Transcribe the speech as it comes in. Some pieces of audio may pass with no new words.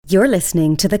You're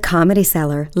listening to The Comedy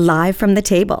Cellar live from the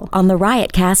table on the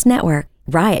Riotcast Network,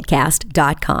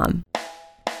 riotcast.com.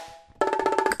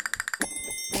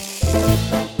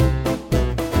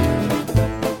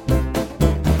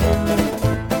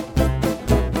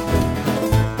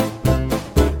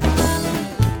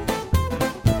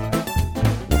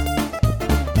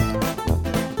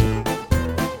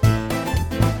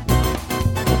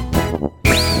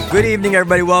 Good evening,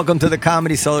 everybody. Welcome to the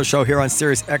Comedy Cellar Show here on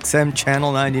Sirius XM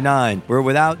Channel 99. We're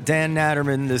without Dan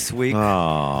Natterman this week.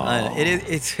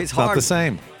 It's hard. Not the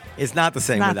same. It's not the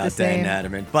same Not without the same. Dan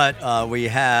Natterman. But we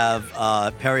have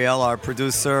Periel, our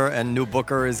producer, and new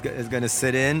booker is going to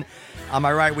sit in. On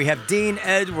my right, we have Dean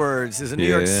Edwards, is a New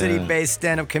York City-based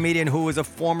stand-up comedian who is a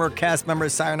former cast member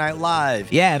of Saturday Night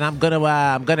Live. Yeah, and I'm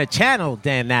gonna channel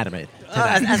Dan Natterman tonight.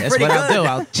 That's That's pretty what I'll good. do.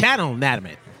 I'll channel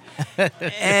Natterman.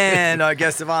 And our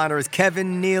guest of honor is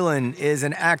Kevin Nealon, is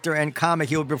an actor and comic.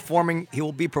 He will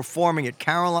be performing at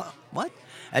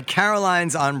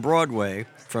Caroline's on Broadway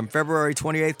from February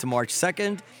 28th to March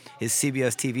 2nd. His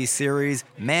CBS TV series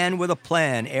Man with a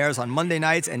Plan airs on Monday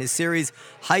nights, and his series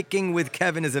Hiking with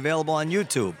Kevin is available on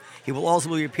YouTube. He will also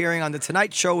be appearing on The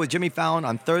Tonight Show with Jimmy Fallon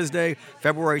on Thursday,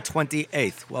 February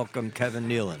 28th. Welcome, Kevin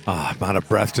Nealon. I'm out of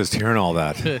breath just hearing all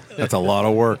that. That's a lot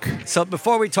of work. So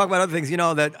before we talk about other things, you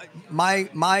know that my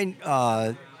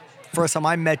first time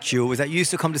I met you was that you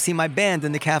used to come to see my band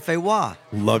in the Cafe Wa.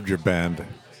 Loved your band.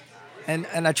 And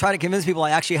I try to convince people I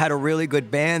actually had a really good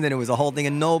band and it was a whole thing,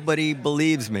 and nobody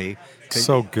believes me.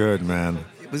 So good, man.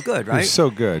 It was good, You're right? so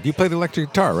good. You play the electric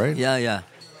guitar, right? Yeah.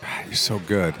 You're so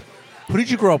good. Who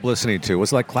did you grow up listening to?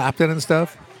 Was it like Clapton and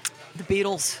stuff? The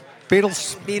Beatles.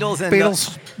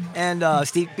 Beatles and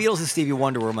Stevie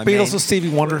Wonder were my Beatles main, and Stevie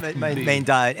Wonder. my main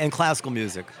diet, and classical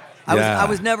music. I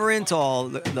was never into all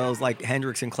those like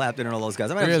Hendrix and Clapton and all those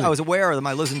guys. I mean, Really? I was aware of them.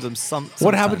 I listened to them some.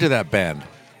 What happened to that band?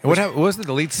 What happened? Wasn't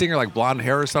the lead singer like blonde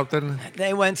hair or something?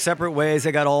 They went separate ways.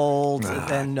 They got old.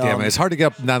 And Damn it. It's hard to get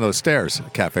up and down those stairs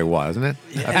at Cafe Wa, isn't it?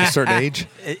 After a certain age?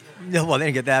 Well, they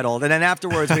didn't get that old. And then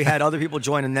afterwards, we had other people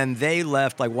join, and then they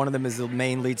left. Like, one of them is the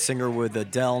main lead singer with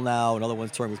Adele now. Another one's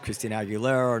touring with Christina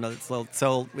Aguilera.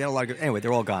 So we had a lot of good... Anyway,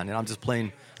 they're all gone, and I'm just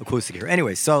playing acoustic here.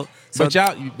 Anyway, so But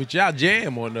y'all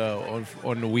jam on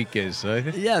the weekends, right?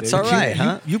 yeah, it's all right,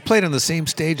 huh? You played on the same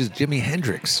stage as Jimi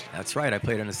Hendrix. That's right. I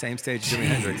played on the same stage as Jimi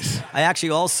Hendrix. I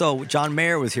actually also... John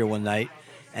Mayer was here one night,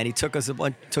 and he took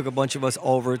a bunch of us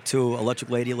over to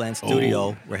Electric Ladyland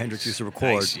Studio, where Hendrix used to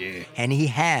record. Nice, yeah. And he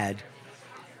had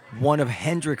one of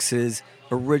Hendrix's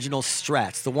original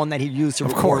Strats, the one that he used to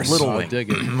record Little Oh, Wing.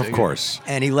 dig it. Of course.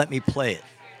 And he let me play it.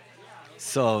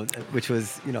 So, which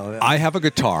was, I have a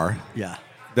guitar yeah.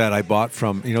 that I bought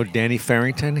from, Danny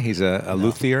Farrington. He's a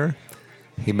luthier.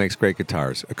 He makes great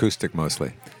guitars, acoustic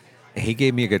mostly. He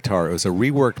gave me a guitar. It was a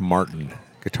reworked Martin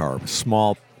guitar,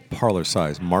 small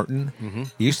parlor-size Martin. Mm-hmm.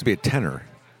 It used to be a tenor,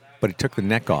 but he took the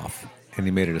neck off, and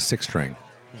he made it a six-string.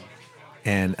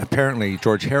 And apparently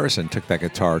George Harrison took that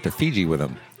guitar to Fiji with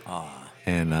him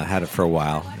and had it for a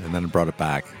while, and then brought it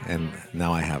back, and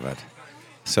now I have it.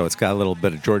 So it's got a little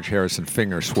bit of George Harrison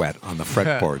finger sweat on the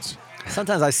fretboards.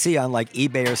 Sometimes I see on like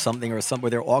eBay or something where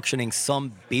they're auctioning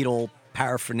some Beatle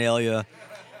paraphernalia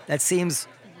that seems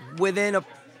within a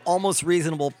almost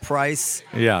reasonable price.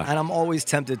 Yeah. And I'm always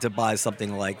tempted to buy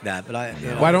something like that. But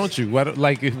Why don't you?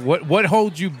 What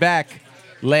holds you back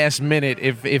last minute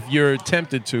if you're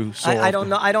tempted to? So I don't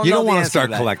know. I don't You know don't the want to answer start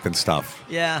that. collecting stuff.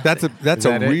 Yeah. That's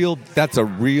a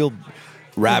real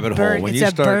rabbit hole when it's you a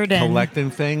start burden.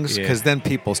 collecting things, because Yeah. then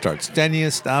people start sending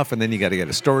you stuff, and then you got to get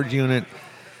a storage unit,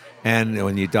 and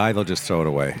when you die, they'll just throw it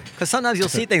away. Because sometimes you'll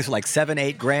see things for like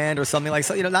 $7-8 grand or something like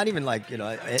so. Not even like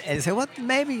and you say, what?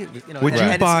 Maybe Would and you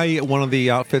it's- buy one of the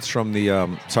outfits from the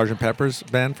Sgt. Pepper's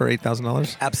band for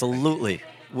 $8,000? Absolutely.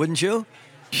 Wouldn't you?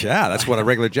 Yeah, that's what a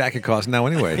regular jacket costs now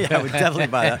anyway. Yeah, I would definitely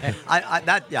buy that.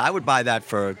 I would buy that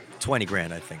for 20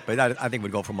 grand, I think. But I think it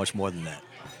would go for much more than that.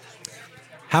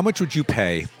 How much would you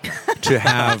pay to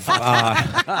have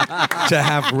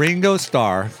Ringo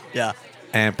Starr Yeah.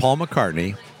 and Paul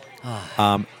McCartney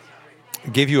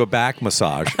give you a back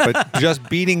massage, but just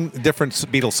beating different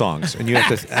Beatles songs, and you have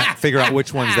to figure out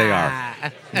which ones they are?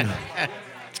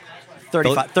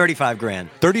 35 grand.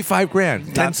 35 grand,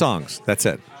 10 Not- songs. That's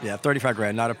it. Yeah, 35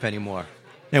 grand, not a penny more.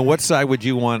 And what side would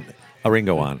you want a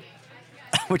Ringo on?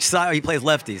 Which side? He plays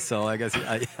lefty, so I guess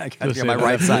I got to be on my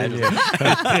right side. I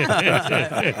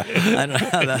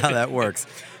don't know how that works.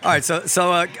 All right, so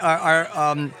so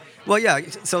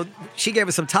she gave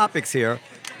us some topics here,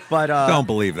 but Don't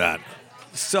believe that.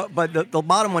 But the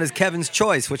bottom one is Kevin's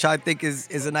choice, which I think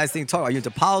is a nice thing to talk about. Are you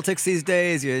into politics these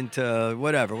days? You into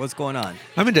whatever? What's going on?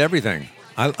 I'm into everything.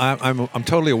 I'm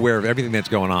totally aware of everything that's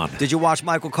going on. Did you watch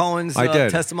Michael Cohen's I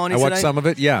did. testimony I watched today? some of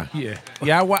it. Yeah.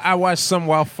 Yeah. I watched some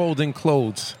while folding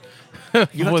clothes.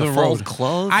 You have to fold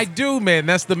clothes? I do, man.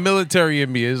 That's the military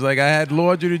in me. It's like I had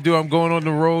laundry to do. I'm going on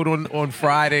the road on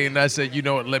Friday, and I said, you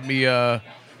know what?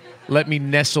 Let me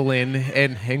nestle in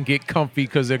and get comfy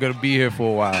because they're gonna be here for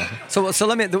a while. So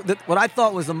let me. What I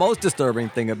thought was the most disturbing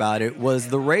thing about it was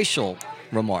the racial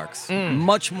remarks,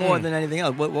 much more than anything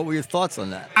else. What were your thoughts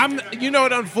on that? You know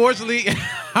what? Unfortunately,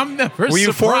 I'm never Were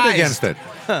you for or surprised. against it?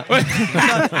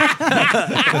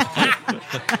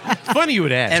 It's funny you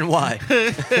would ask. And why?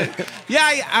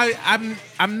 Yeah,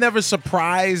 I'm never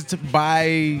surprised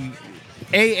by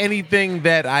anything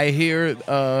that I hear,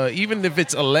 even if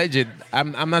it's alleged.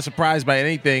 I'm not surprised by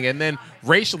anything. And then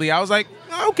racially, I was like,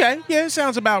 okay, yeah, it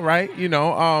sounds about right. You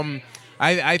know,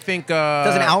 I think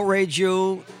Does it outrage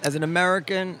you as an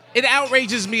American? It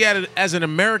outrages me as an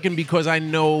American because I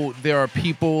know there are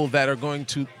people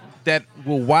that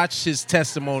will watch his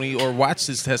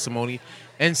testimony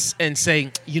and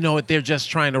say, you know what, they're just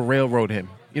trying to railroad him.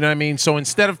 You know what I mean? So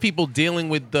instead of people dealing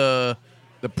with the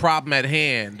problem at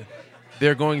hand,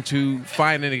 they're going to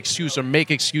find an excuse or make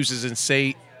excuses and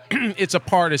say it's a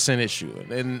partisan issue,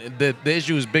 and the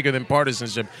issue is bigger than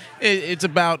partisanship. It's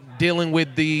about dealing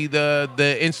with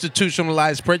the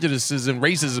institutionalized prejudices and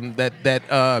racism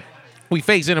that we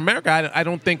face in America. I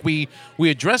don't think we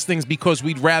address things because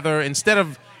we'd rather, instead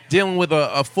of dealing with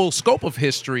a full scope of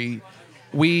history,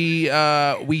 we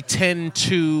tend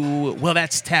to, well,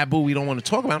 that's taboo, we don't want to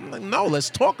talk about it. I'm like, no, let's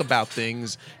talk about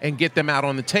things and get them out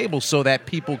on the table so that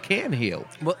people can heal.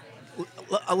 Well,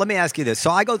 let me ask you this. So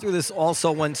I go through this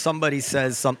also when somebody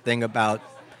says something about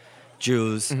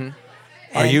Jews.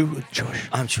 Mm-hmm. Are you Jewish?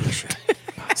 I'm Jewish.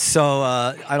 So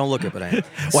I don't look it, but I am.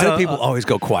 Why So, do people always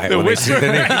go quiet when they see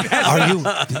their name? Are you?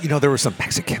 You know, there were some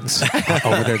Mexicans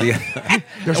over there.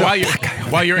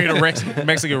 While you're in a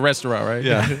Mexican restaurant, right?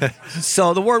 Yeah.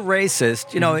 So the word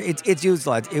racist, you know, it's used a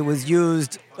lot. It was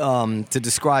used to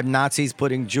describe Nazis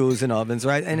putting Jews in ovens,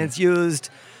 right? And it's used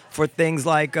for things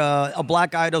like a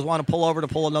black guy doesn't want to pull over to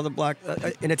pull another black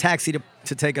in a taxi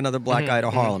to take another black guy to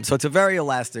Harlem. So it's a very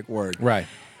elastic word, Right.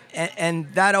 And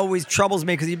that always troubles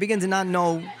me because you begin to not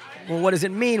know, well, what does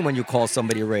it mean when you call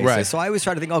somebody a racist? Right. So I always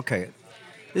try to think, okay,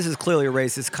 this is clearly a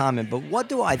racist comment, but what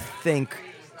do I think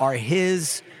are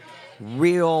his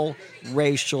real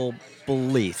racial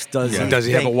beliefs? Does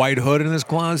he have a white hood in his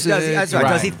closet? That's right.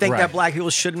 Right, Does he think right. that black people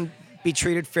shouldn't be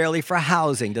treated fairly for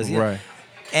housing? Does he? Right.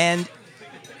 And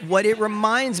what it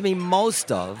reminds me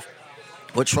most of,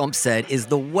 what Trump said, is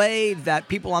the way that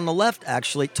people on the left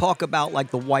actually talk about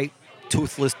like the white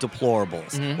toothless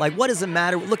deplorables. Like, what does it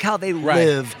matter? Look how they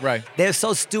live. right. They're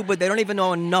so stupid. They don't even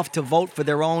know enough to vote for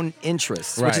their own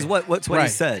interests, which is what he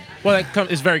said. Well,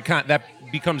 that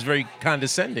becomes very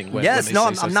condescending. Yes, when no,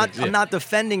 they say I'm not. such things. I'm not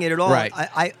defending it at all. Right.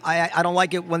 I don't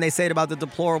like it when they say it about the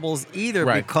deplorables either,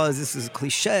 Right. because this is a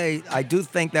cliche. I do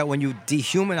think that when you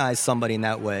dehumanize somebody in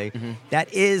that way,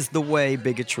 that is the way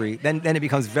bigotry. Then it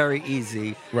becomes very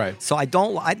easy. Right. So I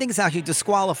think it's actually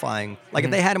disqualifying. Like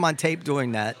if they had him on tape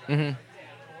doing that,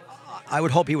 I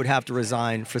would hope he would have to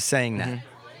resign for saying that.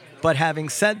 But having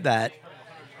said that,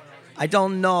 I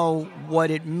don't know what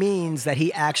it means that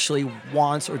he actually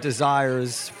wants or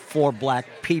desires for black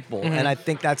people. And I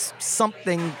think that's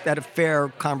something that a fair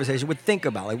conversation would think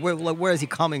about. Like, where is he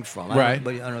coming from? I don't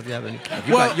know if you have any,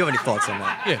 you have any thoughts on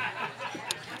that. Yeah.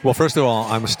 Well, first of all,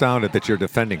 I'm astounded that you're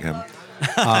defending him.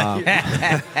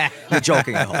 You're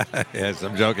joking, I hope. Yes,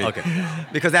 I'm joking. Okay.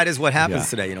 Because that is what happens Yeah.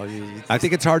 today. You know, I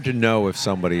think it's hard to know if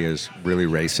somebody is really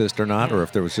racist or not, or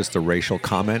if there was just a racial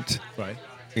comment. Right.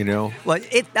 You know? well,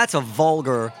 that's a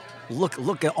vulgar look.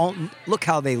 Look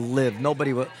how they live.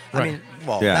 Nobody would. I Right. mean,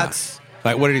 well, Yeah. that's.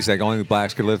 Like, what did he say? Only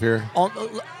blacks could live here? Only,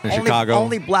 Chicago?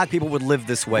 Only black people would live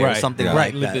this way or Right, something yeah. like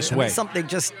Right, that. live this I mean, way. something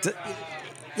just,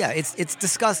 it's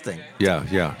disgusting. Yeah,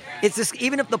 yeah. It's just,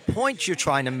 even if the point you're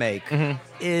trying to make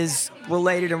is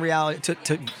related in reality,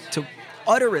 to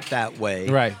utter it that way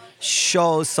Right.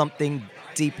 shows something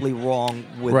deeply wrong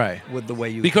with Right. with the way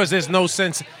you. Because there's no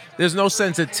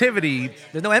sensitivity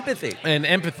there's no empathy. and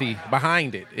empathy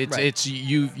behind it. Right.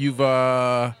 You've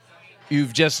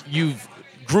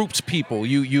grouped people.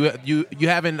 You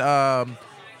haven't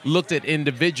looked at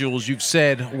individuals. You've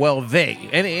said, well, they.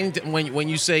 And when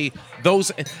you say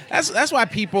those, that's why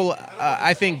people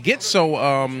I think get so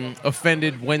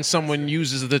offended when someone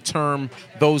uses the term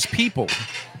 "those people."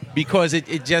 Because it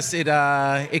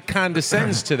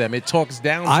condescends to them. It talks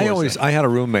down to them. I had a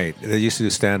roommate that used to do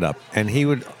stand up, and he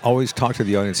would always talk to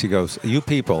the audience. He goes, "You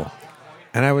people,"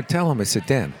 and I would tell him, I said,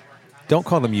 "Dan, don't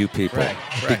call them you people, Right.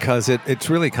 because it's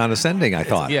really condescending, I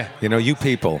thought. yeah. You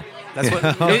people. That's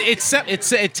what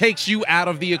It takes you out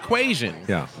of the equation.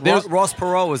 Yeah. Ross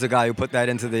Perot was the guy who put that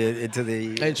into the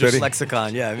Interesting.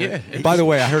 lexicon. Yeah. Yeah. By the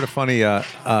way, I heard a funny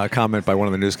comment by one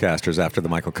of the newscasters after the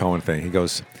Michael Cohen thing.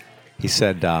 He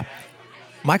said,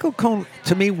 Michael Cohen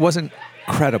to me wasn't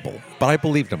credible, but I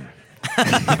believed him.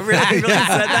 Really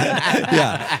said that?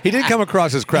 Yeah, he didn't come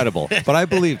across as credible, but I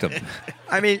believed him.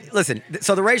 I mean, listen,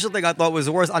 so the racial thing I thought was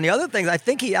the worst. On the other things, I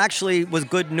think he actually was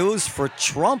good news for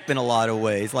Trump in a lot of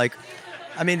ways. Like,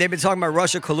 I mean, they've been talking about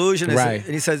Russia collusion. Right.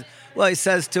 And he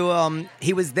says to,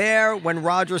 he was there when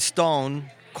Roger Stone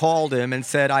called him and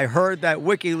said, I heard that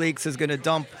WikiLeaks is going to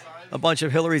dump a bunch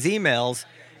of Hillary's emails.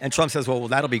 And Trump says, well,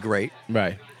 that'll be great.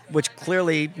 Right. Which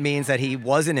clearly means that he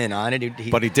wasn't in on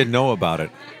it. But he did know about it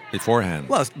beforehand.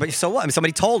 Well, but so what? I mean,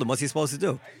 somebody told him. What's he supposed to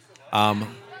do? I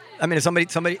mean, if somebody,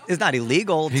 it's not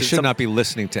illegal. He should not be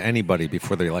listening to anybody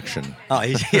before the election. Oh,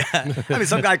 yeah. I mean,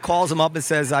 some guy calls him up and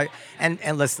says,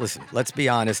 and let's listen. Let's be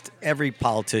honest. Every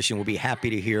politician will be happy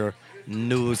to hear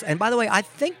news. And by the way, I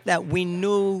think that we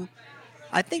knew.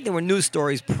 I think there were news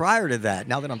stories prior to that.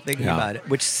 Now that I'm thinking about it,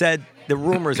 which said the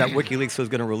rumors that WikiLeaks was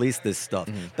going to release this stuff.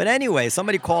 Mm-hmm. But anyway,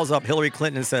 somebody calls up Hillary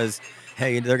Clinton and says,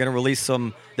 "Hey, they're going to release They're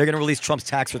going to release Trump's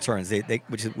tax returns,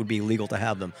 which would be illegal to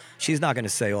have them." She's not going to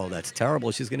say, "Oh, that's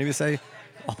terrible." She's going to say,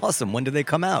 "Awesome. When did they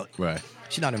come out?" Right.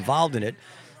 She's not involved in it.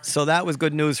 So that was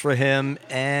good news for him.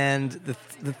 And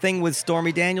the thing with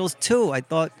Stormy Daniels too, I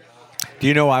thought. Do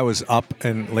you know I was up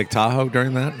in Lake Tahoe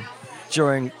during that?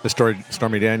 During the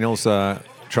Stormy Daniels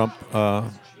Trump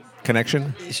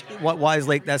connection? Why is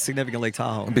that significant, Lake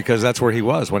Tahoe? Because that's where he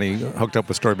was when he hooked up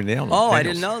with Stormy Daniels. Oh, I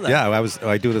didn't know that. Yeah,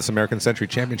 I do this American Century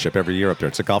Championship every year up there.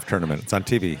 It's a golf tournament. It's on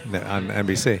TV on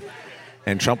NBC,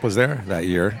 and Trump was there that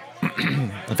year.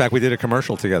 In fact, we did a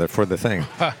commercial together for the thing,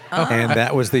 and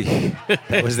that was the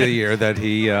year that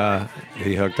he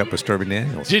hooked up with Stormy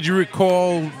Daniels. Did you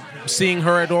recall seeing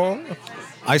her at all?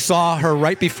 I saw her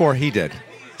right before he did.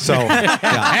 So, yeah.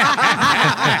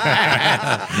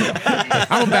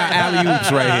 I'm about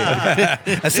alley-oops right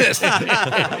here. Assist.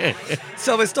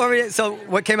 So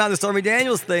what came out of the Stormy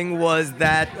Daniels thing was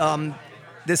that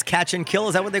this catch and kill,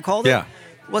 is that what they called it? Yeah.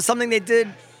 Was something they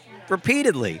did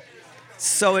repeatedly.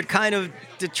 So it kind of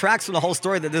detracts from the whole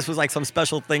story that this was like some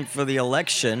special thing for the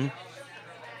election.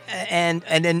 And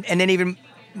then even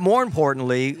more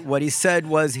importantly, what he said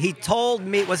was he told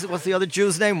me, what's the other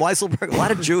Jew's name? Weisselberg? A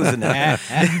lot of Jews in there.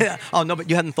 Oh, no, but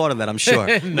you hadn't thought of that, I'm sure.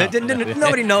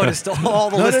 Nobody noticed all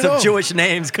the list of Jewish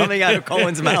names coming out of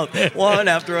Cohen's mouth, one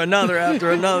after another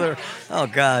after another. Oh,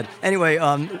 God. Anyway,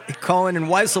 Cohen and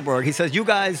Weisselberg, he says, you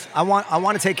guys, I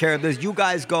want to take care of this. You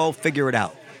guys go figure it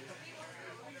out.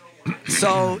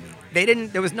 So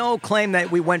there was no claim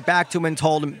that we went back to him and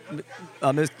told him,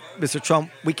 Mr.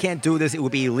 Trump, we can't do this. It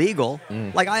would be illegal.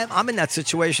 Like, I'm in that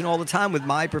situation all the time with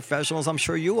my professionals. I'm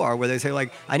sure you are, where they say,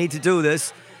 like, I need to do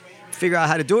this. Figure out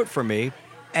how to do it for me.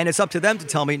 And it's up to them to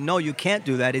tell me, no, you can't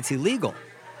do that. It's illegal.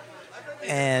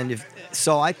 And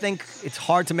so I think it's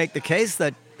hard to make the case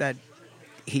that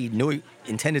he knew he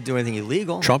intended to do anything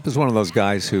illegal. Trump is one of those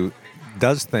guys who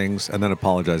does things and then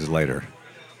apologizes later.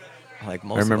 Like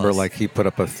most I remember, of us. like, he put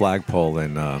up a flagpole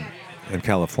in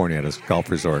California at his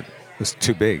golf resort. It was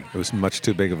too big. It was much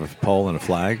too big of a pole and a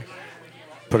flag.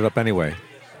 Put it up anyway.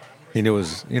 He knew it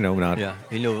was, not. Yeah,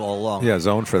 he knew it all along. Yeah,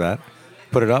 zoned for that.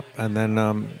 Put it up, and then,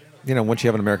 once you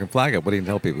have an American flag up, what do you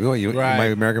tell people? Oh, Right. My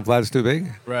American flag's too big?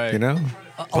 Right.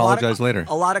 Apologize later.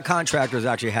 A lot of contractors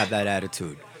actually have that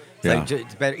attitude. It's like,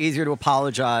 it's better, easier to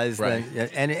apologize, Right.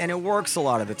 and it works a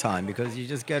lot of the time because you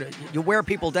just get it. You wear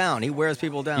people down. He wears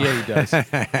people down. Yeah, he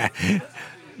does.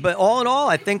 But all in all,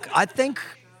 I think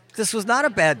this was not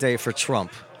a bad day for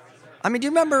Trump. I mean, do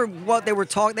you remember what they were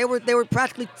talking? They were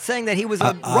practically saying that he was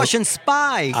a Russian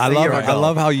spy. I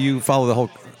love how you follow the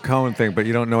whole Cohen thing, but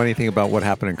you don't know anything about what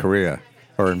happened in Korea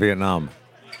or in Vietnam.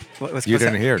 You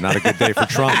didn't hear. Not a good day for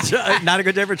Trump. Not a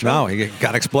good day for Trump. No, he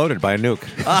got exploded by a nuke.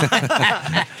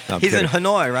 No, He's kidding. in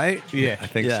Hanoi, right? Yeah. I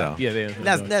think so. Yeah, they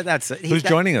That's Who's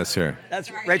joining us here? That's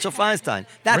Rachel Feinstein.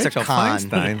 That's Rachel a con.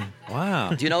 Feinstein.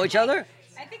 Wow. Do you know each other?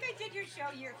 I think I did your show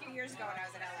a few years ago when I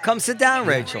was in LA. Come sit down,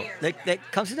 Rachel.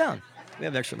 Come sit down. We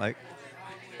have an extra mic.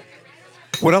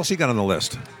 What else you got on the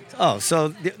list? Oh, so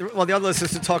the other list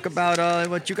is to talk about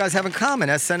what you guys have in common,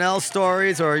 SNL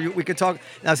stories, or we could talk.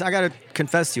 Now, I got to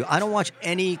confess to you, I don't watch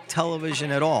any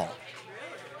television at all.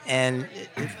 And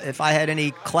if I had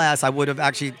any class, I would have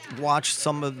actually watched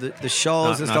some of the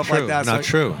shows and stuff like that. Not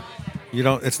true. You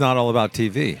don't. It's not all about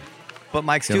TV. But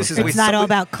my excuse is It's not all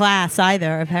about class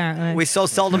either, apparently. we so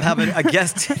seldom have a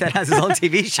guest that has his own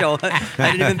TV show.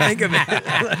 I didn't even think of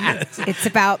it. It's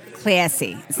about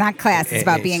classy. It's not class. It's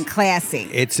about being classy.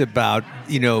 It's about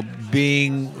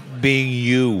being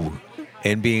you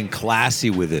and being classy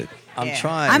with it. I'm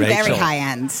trying. I'm Rachel. very high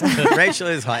end. Rachel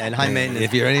is high and high maintenance.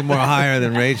 If you're any more higher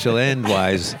than Rachel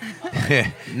end-wise,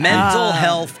 Mental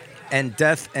health and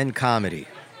death and comedy.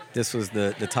 This was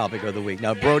the topic of the week.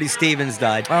 Now, Brody Stevens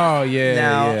died. Oh, yeah,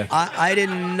 Now, yeah. I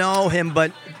didn't know him,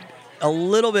 but a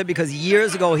little bit because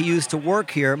years ago he used to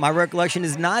work here. My recollection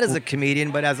is not as a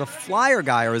comedian, but as a flyer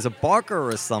guy or as a barker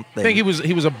or something. I think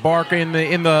he was a barker in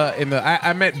the.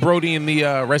 I met Brody in the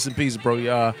rest in peace, Brody.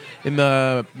 In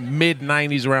the mid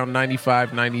 '90s, around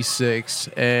 '95, '96,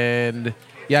 and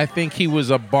yeah, I think he was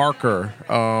a barker.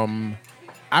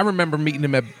 I remember meeting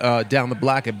him at down the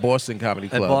block at Boston Comedy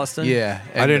Club. At Boston? Yeah,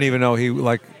 I didn't even know he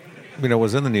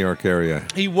was in the New York area.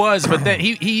 He was, but then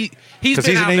he's 'Cause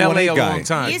been he's out an in LA A1A a guy. long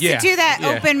time. He used Yeah, to do that yeah.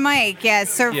 open mic,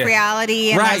 Surf Yeah. Reality,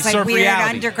 and Right, those like Surf weird Reality.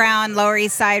 underground Lower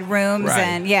East Side rooms, Right.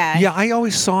 and Yeah, I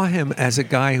always saw him as a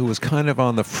guy who was kind of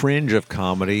on the fringe of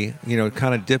comedy,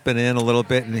 kind of dipping in a little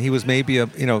bit, and he was maybe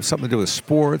something to do with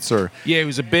sports or Yeah, he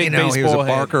was a big baseball he was a head.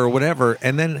 barker or whatever.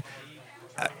 And then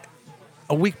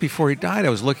a week before he died, I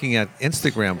was looking at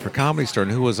Instagram for Comedy Store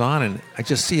and who was on, and I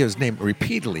just see his name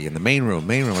repeatedly in the main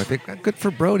room. I think, good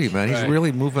for Brody, man. He's Right.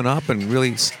 really moving up and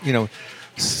really,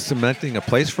 cementing a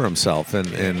place for himself in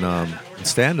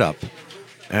stand-up.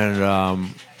 And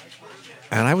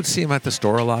I would see him at the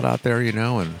store a lot out there,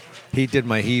 and he did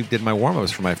my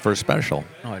warm-ups for my first special.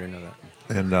 Oh, I didn't know that.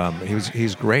 And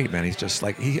he's great, man. He's just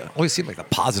he always seemed like a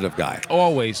positive guy.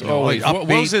 Always. like What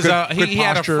was his? upbeat, good He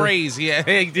had a posture. phrase. Yeah,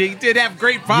 he did have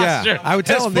great posture. Yeah, I would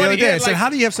tell That's him the other funny. day. I He said, had, "How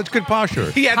do you have such good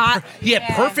posture?" He had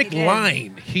Yeah, perfect he did.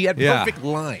 line. He had Yeah. perfect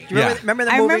line. Yeah. Remember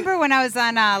the I movie? remember when I was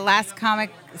on Last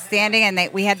Comic Standing, and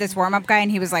we had this warm up guy, and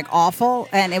he was like awful,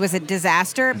 and it was a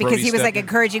disaster because Brody he was like Stepman.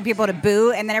 encouraging people to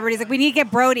boo, and then everybody's like, "We need to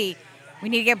get Brody. We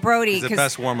need to get Brody." He's the 'cause-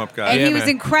 best warm-up guy. And Yeah, he was man.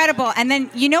 incredible. And then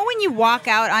when you walk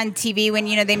out on TV, when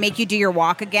they make you do your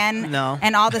walk again, No.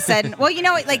 and all of a sudden,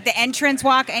 like the entrance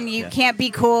walk, and you can't be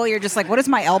cool. You're just like, what has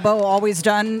my elbow always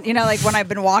done? Like when I've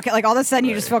been walking, like all of a sudden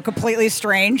you just feel completely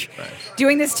strange,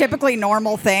 doing this typically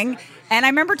normal thing. And I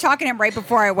remember talking to him right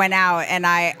before I went out, and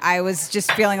I was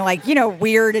just feeling like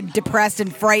weird and depressed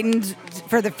and frightened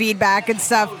for the feedback and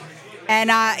stuff. And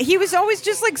he was always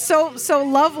just like so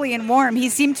lovely and warm. He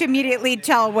seemed to immediately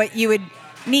tell what you would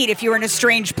need if you were in a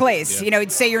strange place.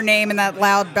 He'd say your name in that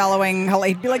loud bellowing.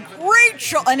 He'd be like,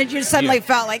 "Rachel," and it just suddenly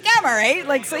felt like, "I'm all right."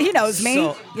 Like, so he knows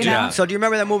me. So do you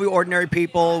remember that movie Ordinary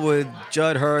People with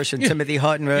Judd Hirsch and Timothy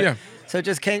Hutton? Right? Yeah. So it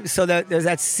just came. So there's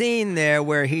that scene there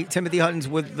where Timothy Hutton's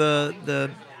with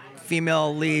the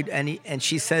female lead, and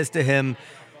she says to him,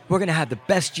 "We're gonna have the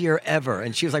best year ever,"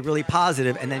 and she was like really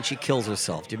positive, and then she kills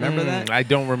herself. Do you remember that? I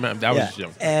don't remember. That was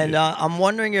young. And I'm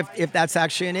wondering if that's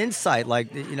actually an insight, like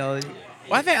Well,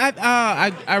 I think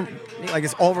I like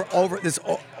it's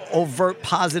overt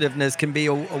positiveness can be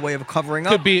a way of covering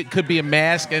up. could be a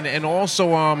mask, and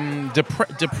also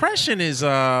depression is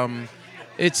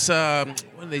it's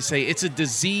what do they say? It's a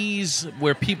disease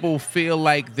where people feel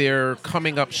like they're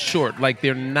coming up short, like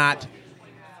they're not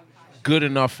good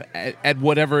enough at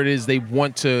whatever it is they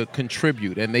want to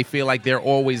contribute, and they feel like they're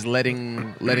always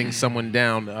letting someone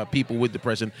down. People with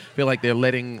depression feel like they're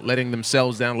letting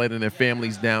themselves down, letting their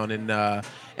families down, and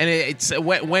it's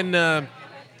when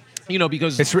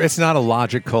because It's not a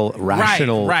logical,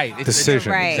 rational right.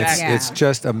 decision. Right, It's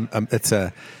just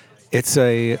it's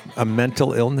a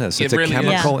mental illness. It It's a really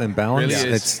chemical is. imbalance.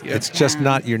 Really is. It's just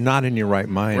not. You're not in your right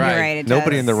mind. Right. You're right, it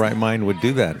Nobody does. in their right mind would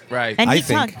do that. Right. And I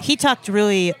think. he talked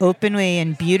really openly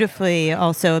and beautifully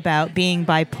also about being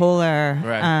bipolar.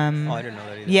 Right. Oh, I didn't know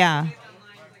that either.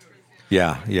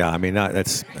 Yeah. Yeah. I mean,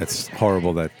 that's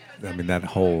horrible. That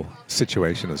whole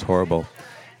situation is horrible,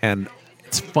 and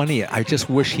it's funny. I just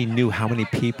wish he knew how many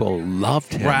people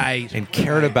loved him, Right. and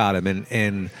cared about him,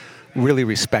 and really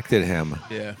respected him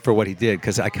for what he did.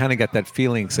 Because I kind of got that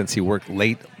feeling since he worked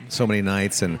late so many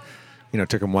nights, and it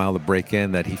took him a while to break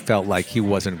in, that he felt like he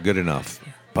wasn't good enough.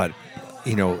 But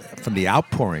from the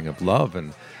outpouring of love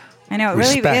and I know, it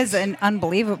respect. really is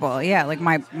unbelievable. Yeah, like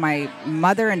my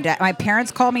mother and my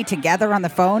parents call me together on the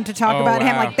phone to talk Oh, about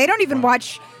him. wow. Like they don't even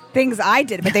watch things I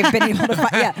did, but they've been able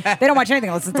to. They don't watch anything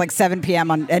unless it's like 7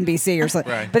 p.m. on NBC or something.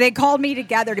 Right. But they called me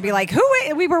together to be like, "Who?"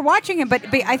 We were watching him, but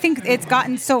I think it's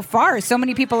gotten so far. So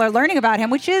many people are learning about him,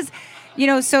 which is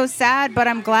so sad, but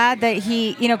I'm glad that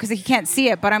he, because he can't see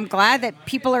it, but I'm glad that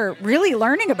people are really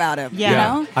learning about him. Yeah. You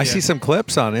know? I see some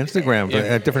clips on Instagram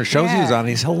at different shows he was on.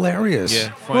 He's hilarious.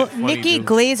 Yeah. Well, Nikki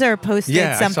Glazer posted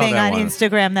Yeah, I saw something that on one.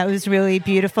 Instagram that was really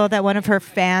beautiful that one of her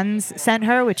fans sent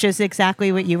her, which is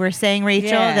exactly what you were saying, Rachel,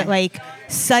 Yeah. that like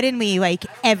suddenly like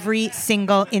every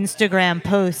single Instagram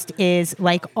post is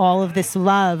like all of this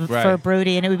love Right. for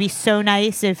Brody, and it would be so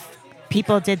nice if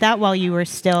people did that while you were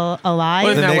still alive.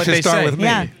 Well, Then Isn't that they what should they start say? with me.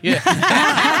 Yeah. Yeah.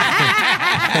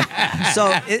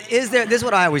 So is there? This is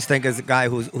what I always think as a guy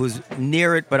who's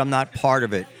near it, but I'm not part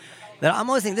of it. That I'm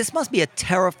always thinking this must be a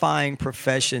terrifying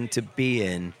profession to be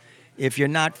in if you're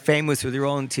not famous with your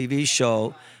own TV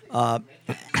show.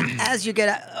 As you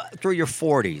get through your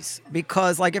 40s,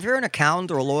 because like if you're an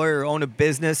accountant or a lawyer or own a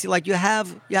business, you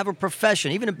have a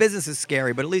profession. Even a business is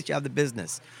scary, but at least you have the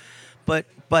business. But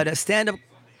a stand-up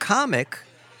comic,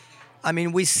 I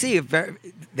mean, we see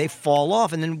they fall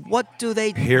off, and then what do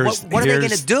they? What are they going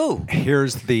to do?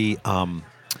 Here's the And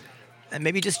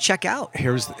maybe just check out.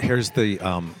 here's the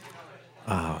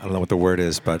I don't know what the word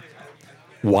is, but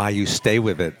why you stay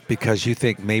with it, because you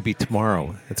think maybe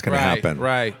tomorrow it's going to Right, happen,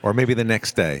 right. Or maybe the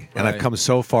next day, and I've Right. come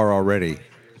so far already.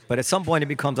 But at some point, it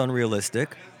becomes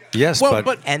unrealistic. Yes, Well,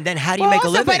 but And then how do you make a also,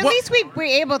 living? but at least we're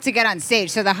able to get on stage.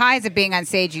 So the highs of being on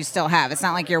stage you still have. It's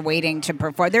not like you're waiting to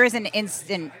perform. There is an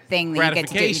instant thing that you get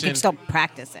to do. You Gratification. can still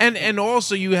practice it. And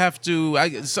also you have to.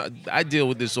 I deal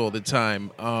with this all the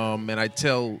time, and I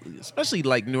tell, especially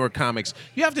like newer comics,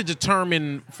 you have to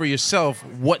determine for yourself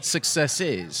what success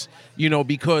is.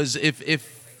 Because if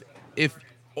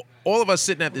all of us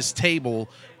sitting at this table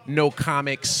know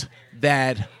comics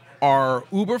that are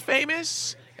uber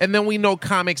famous. And then we know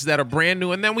comics that are brand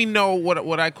new, and then we know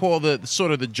what I call the sort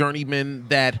of the journeymen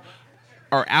that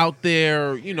are out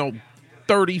there,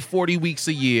 30, 40 weeks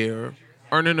a year,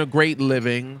 earning a great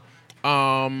living.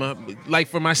 Like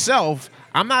for myself,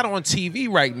 I'm not on TV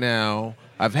right now.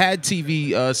 I've had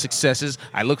TV successes.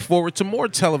 I look forward to more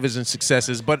television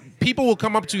successes, but people will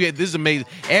come up to you. This is amazing.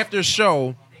 After a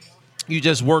show, you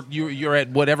just work. You're at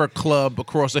whatever club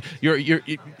across. You're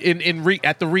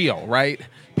at the Rio, right?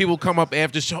 People come up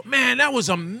after the show. Man, that was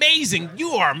amazing.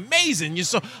 You are amazing. You're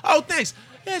so. Oh, thanks.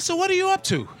 Yeah. So what are you up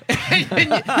to?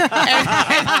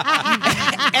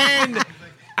 and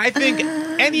I think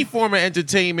any form of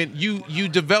entertainment, you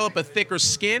develop a thicker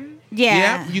skin.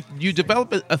 Yeah. You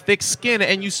develop a thick skin,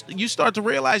 and you start to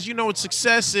realize, what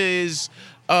success is.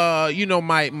 I've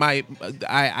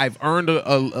earned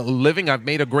a living. I've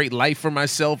made a great life for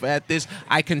myself at this.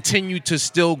 I continue to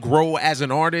still grow as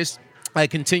an artist. I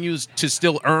continue to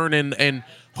still earn and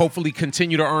hopefully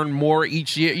continue to earn more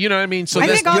each year. You know what I mean? So I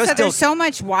this- think also still- there's so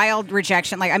much wild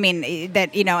rejection. Like, I mean,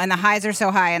 that, and the highs are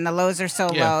so high and the lows are so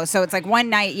Yeah. low. So it's like one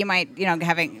night you might,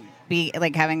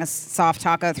 having a soft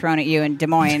taco thrown at you in Des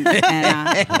Moines. And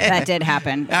that did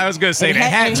happen. I was gonna say it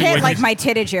that had it to hit when like you- my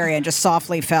tittage area and just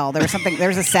softly fell. There's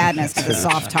a sadness to the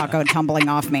soft taco tumbling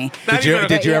off me. Not Did you, even a-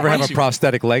 did you ever have a Yeah.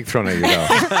 prosthetic leg thrown at you, though?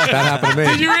 That happened to me.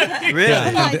 Did you really? Really?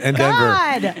 Yeah, in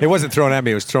God. Denver. It wasn't thrown at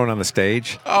me. It was thrown on the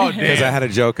stage. Oh, Because I damn. had a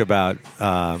joke about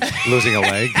losing a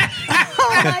leg.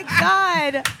 Oh my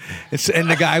God. And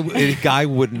the guy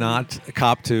would not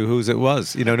cop to whose it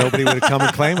was. Nobody would come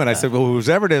and claim it. I said, well,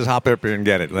 whoever it is, hop up here and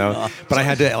get it. But I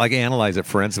had to analyze it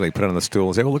forensically, put it on the stool,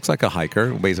 and say, well, it looks like a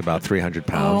hiker. Weighs about 300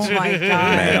 pounds. Oh my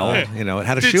God. Male. It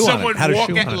had a Did shoe on someone it. Had a walk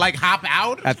shoe at, on it. like hop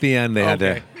out? At the end, they had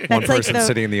Okay. one That's like person the-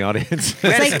 sitting in the audience.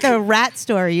 It's like the rat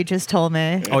story you just told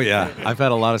me. Oh, yeah. I've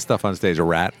had a lot of stuff on stage. A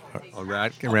rat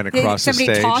ran across the Did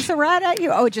somebody stage. toss a rat at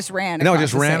you? Oh, it just ran. No, it across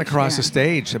just the ran stage. across the Yeah.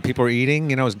 stage. And people were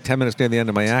eating. It was 10 minutes near the end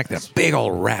of my act. That big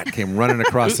old rat came running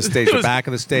across the stage, the back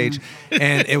of the stage.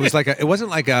 And it was it wasn't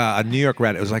like a New York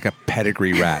rat. It was like a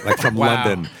pedigree rat, like from Wow.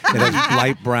 London. It was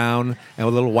light brown and a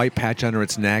little white patch under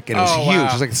its neck. And it was Oh, huge. wow.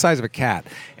 It was like the size of a cat.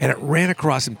 And it ran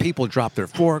across, and people dropped their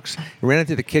forks. It ran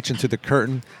into the kitchen through the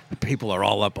curtain. People are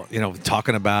all up,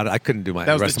 talking about it. I couldn't do That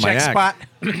the was rest the of my check act. spot.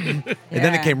 And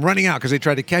then it Yeah. came running out because they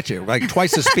tried to catch it, like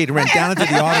twice the speed. It ran down into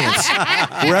the audience.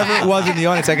 Wherever it was in the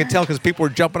audience, I could tell because people were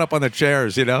jumping up on their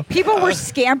chairs, People were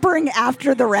scampering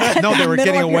after the rat. No, in they the were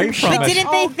middle getting of your away from show. But it.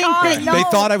 didn't they think that They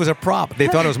thought I was a prop. They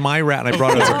thought it was my rat, and I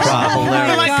brought it as a prop.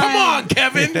 You're like, God. come on,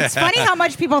 Kevin. It's funny how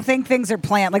much people think things are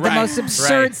planned, like Right, the most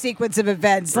absurd right. sequence of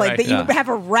events, like Right. that you Yeah. have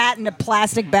a rat in a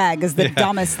plastic bag is the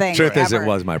dumbest thing. Truth is, ever. it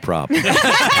was my prop.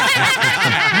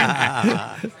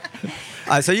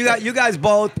 So you guys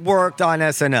both worked on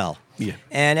SNL. Yeah.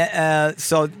 And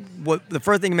so what the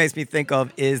first thing it makes me think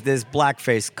of is this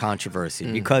blackface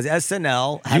controversy because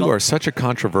SNL. You are such a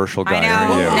controversial guy. I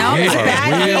know. Aren't you? No, You he's are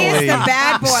bad. He is really the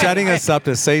bad boy. setting us up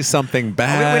to say something We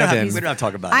bad. don't have to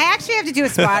talk about it. I actually have to do a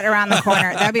spot around the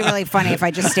corner. That'd be really funny if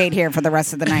I just stayed here for the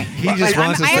rest of the night. He just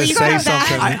wants us I to have to say go to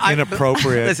that. something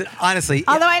inappropriate. Listen, honestly.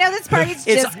 Although I know this party's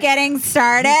It's- just getting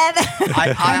started.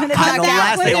 I, gonna talk the about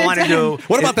last thing I want to do.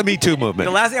 What about the Me Too movement?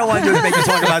 The last thing I want to do is make you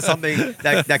talk about something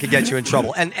that could get you in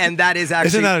trouble, and that is actually.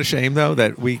 Isn't that a shame, though,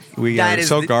 that we That are is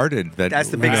so the- guarded? That's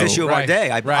the biggest issue of our Right,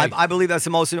 day. right. I believe that's the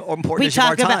most important We issue of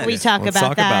our talk time. about we talk Let's about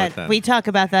talk about that. that. We talk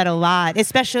about that a lot,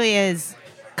 especially as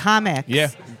comics.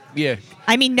 Yeah.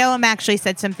 I mean, Noam actually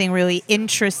said something really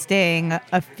interesting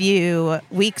a few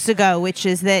weeks ago, which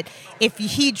is that if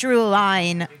he drew a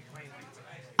line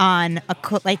on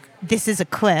like this is a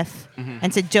cliff,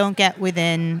 and said don't get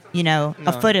within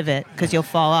a foot of it because you'll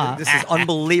fall off. This is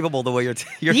unbelievable the way you're.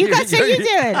 You guys say you do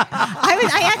it.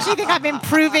 I actually think I'm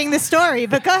improving the story,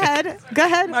 but go ahead. Go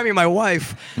ahead. I mean, my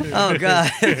wife. Oh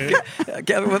God.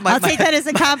 I'll take that as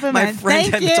a compliment.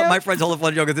 Thank you. My friend told a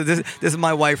funny joke. This is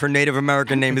my wife. Her Native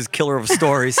American name is Killer of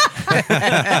Stories.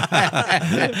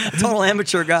 Total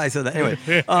amateur guy. So that anyway.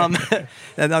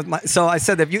 And that was so I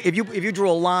said that if you drew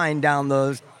a line down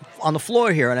on the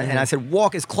floor here, and I said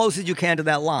walk as close as you can to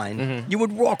that line, you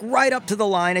would walk right up to the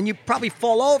line, and you'd probably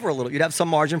fall over a little. You'd have some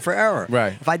margin for error.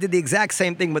 Right. If I did the exact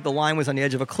same thing, but the line was on the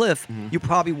edge of a cliff, you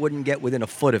probably wouldn't get within a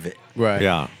foot of it. Right.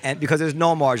 Yeah. And because there's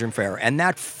no margin for error. And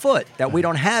that foot that we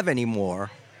don't have anymore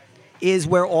is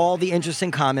where all the interesting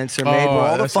comments are made, Oh, where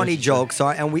all the that's funny interesting. jokes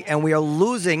are, and we are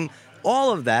losing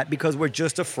all of that because we're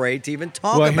just afraid to even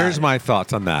talk Well, about here's it. my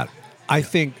thoughts on that. I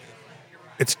think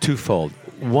it's twofold.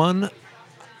 One,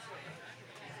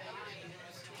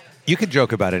 you can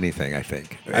joke about anything, I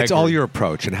think. It's all agree. your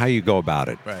approach and how you go about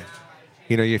it. Right.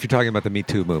 You know, if you're talking about the Me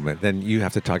Too movement, then you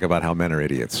have to talk about how men are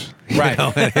idiots. You Right.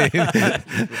 know?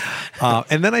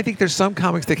 And then I think there's some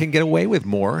comics that can get away with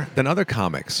more than other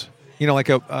comics. You know, like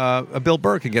a Bill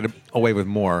Burr can get away with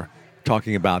more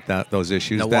talking about those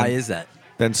issues. Now, than, why is that?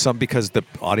 Than some, because the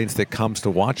audience that comes to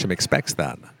watch him expects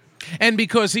that. And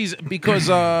because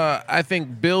I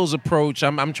think Bill's approach,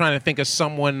 I'm trying to think of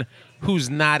someone who's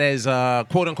not as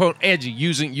quote unquote edgy,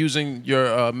 using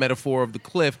your metaphor of the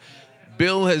cliff.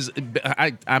 Bill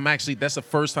I'm actually, that's the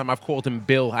first time I've called him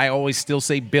Bill. I always still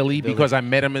say Billy because I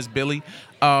met him as Billy.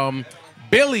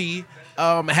 Billy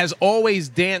has always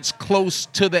danced close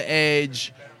to the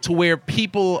edge to where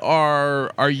people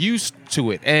are used to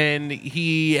it, and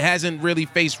he hasn't really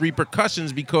faced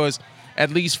repercussions because, at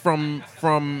least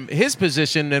from his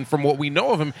position and from what we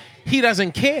know of him, he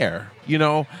doesn't care,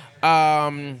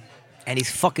 And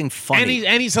he's fucking funny.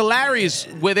 and he's hilarious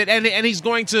with it, and he's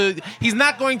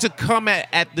not going to come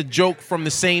at the joke from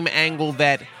the same angle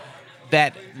that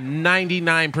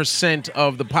 99%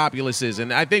 of the populace is,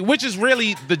 and I think which is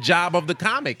really the job of the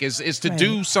comic is to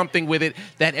do something with it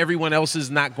that everyone else is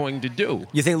not going to do.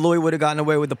 You think Louis would have gotten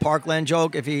away with the Parkland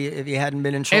joke if he hadn't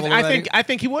been in trouble And already? I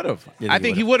think he would have. You I think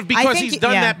think he he would have because think he's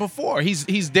done yeah. that before. He's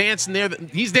danced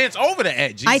he's danced over the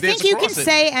edge. He's I think danced you can across it.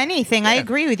 say anything. I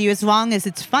agree with you as long as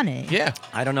it's funny. Yeah.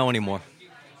 I don't know anymore.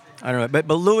 I don't know. But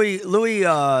Louis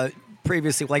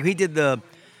previously, like he did the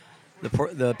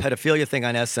pedophilia thing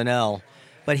on SNL,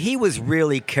 but he was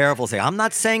really careful saying, I'm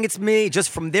not saying it's me, just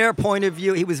from their point of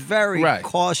view. He was very Right.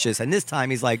 cautious. And this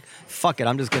time he's like, fuck it,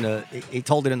 I'm just going to, he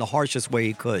told it in the harshest way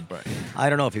he could. Right. I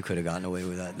don't know if he could have gotten away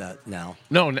with that now.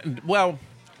 No, well,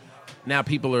 now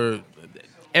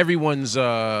everyone's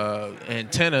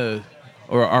antenna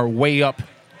are way up.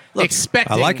 Look,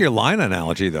 expecting. I like your line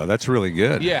analogy, though. That's really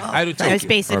good. Yeah, I do too. That was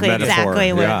basically Or metaphor,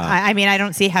 exactly what. yeah. I mean, I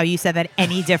don't see how you said that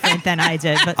any different than I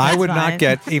did. But I that's would fine. not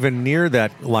get even near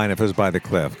that line if it was by the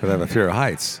cliff because I have a fear of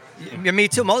heights Me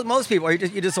too. Most people,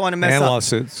 you just want to mess and up.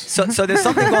 lawsuits. So there's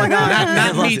something going on.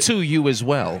 Not me too. You as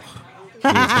well.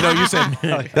 No, you said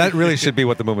That really should be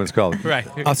what the movement's called. Right.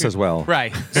 Us as well.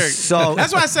 right. So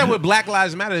That's why I said with Black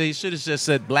Lives Matter, they should have just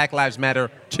said Black Lives Matter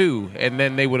too, and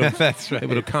then they would have. That's right. They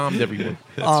would have calmed everyone.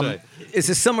 It's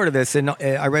just similar to this, and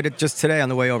I read it just today on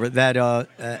the way over,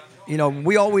 that,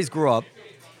 we always grew up,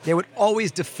 they would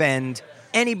always defend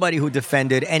anybody who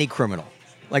defended any criminal.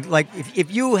 Like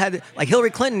if you had, like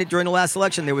Hillary Clinton during the last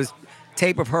election, there was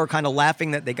tape of her kind of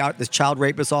laughing that they got this child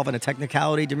rapist off on a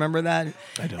technicality. Do you remember that?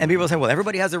 I don't And people say, well,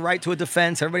 everybody has a right to a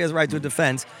defense. Everybody has a right to a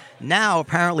defense. Now,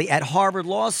 apparently, at Harvard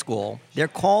Law School, they're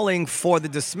calling for the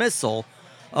dismissal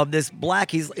of this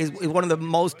black. He's one of the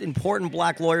most important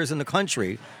black lawyers in the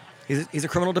country. He's a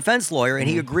criminal defense lawyer, and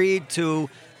he agreed to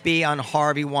be on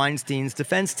Harvey Weinstein's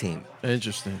defense team.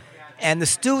 Interesting. And the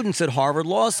students at Harvard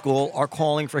Law School are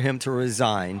calling for him to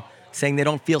resign saying they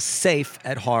don't feel safe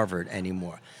at Harvard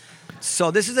anymore.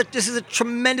 So this is a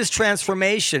tremendous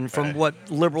transformation from what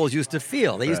liberals used to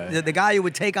feel. They used the guy who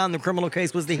would take on the criminal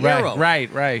case was the hero.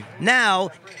 Right. Now,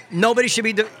 nobody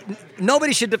should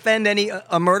defend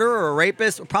a murderer or a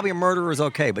rapist. Probably a murderer is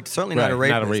okay, but certainly not a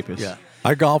rapist. Not a rapist. Yeah.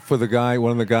 I golfed with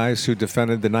one of the guys who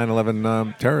defended the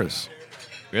 9/11 terrorists.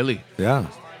 Really? Yeah,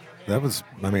 that was.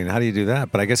 I mean, how do you do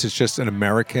that? But I guess it's just an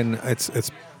American. It's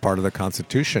part of the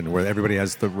Constitution where everybody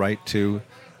has the right to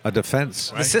a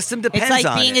defense. The system depends It's like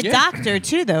on being it. a doctor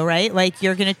too, though, right? Like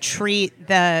you're going to treat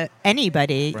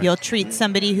anybody. Right. You'll treat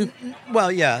somebody who.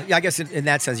 Well, yeah. I guess in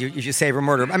that sense, you should save a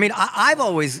murderer. I mean, I've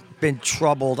always been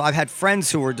troubled. I've had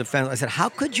friends who were defenders. I said, how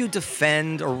could you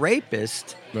defend a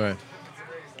rapist? Right.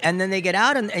 And then they get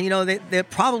out and they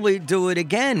probably do it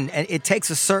again. And it takes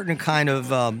a certain kind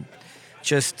of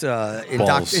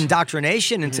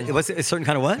indoctrination into what's a certain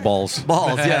kind of what? Balls,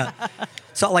 yeah.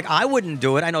 So like I wouldn't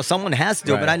do it. I know someone has to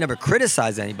do it, but Right. I never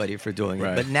criticize anybody for doing it.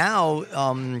 Right. But now,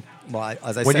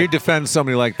 as I When said, you defend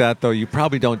somebody like that, though, you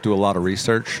probably don't do a lot of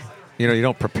research. You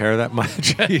don't prepare that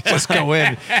much. You just go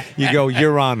in. You go,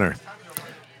 Your Honor.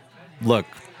 Look,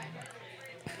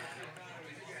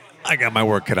 I got my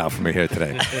work cut out for me here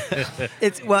today.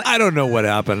 I don't know what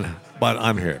happened, but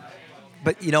I'm here.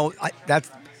 But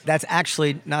that's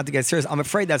actually, not to get serious, I'm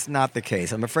afraid that's not the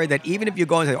case. I'm afraid that even if you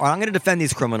go and say, I'm going to defend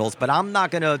these criminals, but I'm not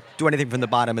going to do anything from the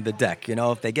bottom of the deck.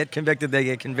 If they get convicted, they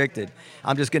get convicted.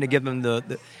 I'm just going to give them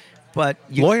but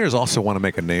Lawyers also want to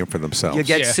make a name for themselves. you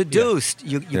get Yeah, seduced.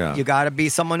 You Yeah. got to be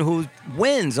someone who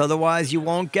wins. Otherwise, you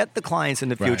won't get the clients in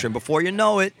the future. Right. And before you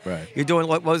know it, Right. you're doing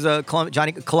what was a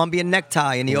Colombian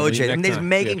necktie in the Colombian OJ. I mean, they're necktie,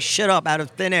 making yeah. shit up out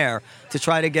of thin air to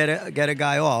try to get a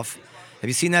guy off. Have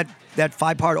you seen that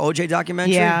 5-part OJ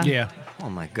documentary? Yeah. Yeah. Oh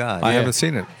my God. I haven't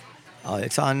seen it.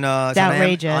 It's on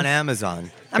outrageous. on Amazon.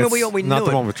 I mean, we It's knew not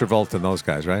the it. one with Travolta and those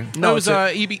guys, right? No, it was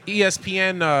it's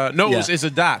ESPN. No, Yeah. it's a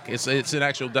doc. It's an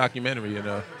actual documentary.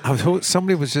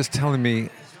 Somebody was just telling me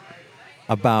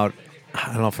about, I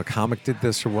don't know if a comic did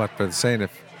this or what, but saying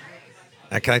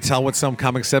can I tell what some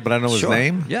comic said, but I don't know his Sure.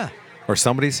 name? Yeah. Or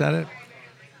somebody said it?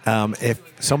 If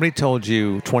somebody told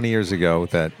you 20 years ago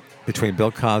that between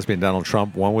Bill Cosby and Donald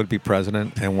Trump, one would be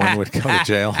president and one would go to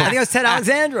jail. I think it was Ted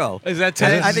Alexandro. Is that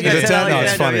Ted? I think Is it's it Ted Ted? No, Alexandro.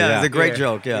 it's funny, yeah, yeah. It's a great Yeah.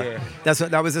 joke. Yeah. Yeah.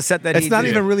 That was a set that It's he not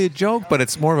did. even really a joke, but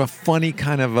it's more of a funny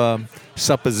kind of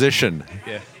supposition,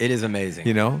 Yeah. It is amazing.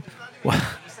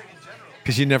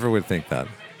 Because you never would think that.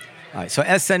 All right, so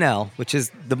SNL, which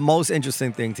is the most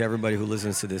interesting thing to everybody who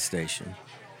listens to this station.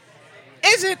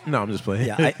 Is it? No, I'm just playing.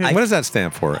 Yeah, What does that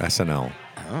stand for, SNL?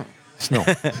 Sno.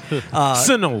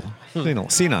 Sinal.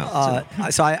 Senile.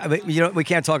 So we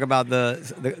can't talk about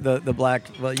the black.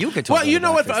 Well, you could talk. Well, you about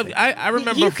know the what? blackface thing. I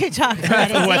remember. You could talk about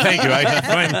it. Well, thank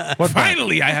you.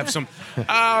 Finally, I have some.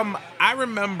 I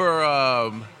remember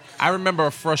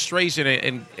a frustration,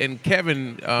 and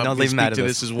Kevin can leave him out speak of to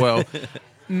this. this as well.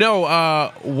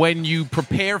 No, when you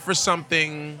prepare for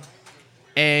something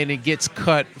and it gets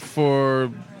cut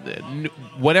for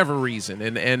whatever reason,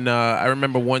 and I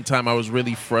remember one time I was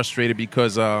really frustrated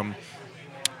because I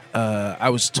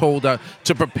was told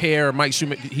to prepare Mike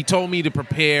Shoemaker. He told me to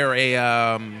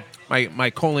prepare my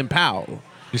Colin Powell.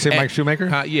 You say Mike Shoemaker?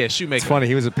 Yeah, Shoemaker. It's funny.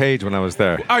 He was a page when I was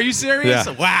there. Are you serious?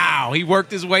 Yeah. Wow, he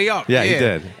worked his way up. Yeah, he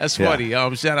did. That's Yeah.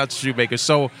 funny. Shout out to Shoemaker.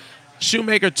 So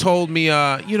Shoemaker told me,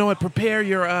 you know what? Prepare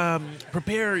your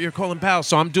Colin Powell.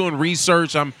 So I'm doing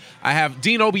research. I have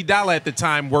Dean Obidala at the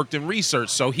time worked in research,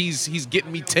 so he's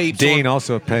getting me tapes. Dean, on,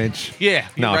 also a page. yeah.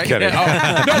 No, right? I'm kidding.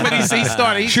 Yeah. Oh, no, but he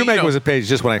started. Shoemaker was a page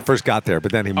just when I first got there,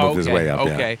 but then he moved his way up.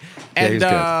 Okay. Yeah, he's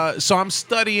And good. so I'm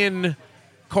studying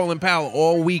Colin Powell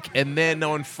all week, and then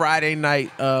on Friday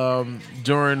night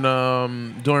during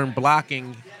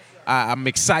blocking, I'm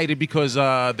excited because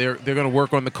they're going to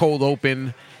work on the cold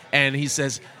open, and he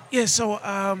says, "Yeah, so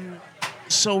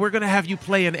we're going to have you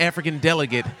play an African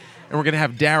delegate, and we're going to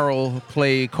have Daryl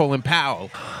play Colin Powell,"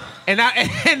 and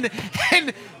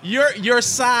your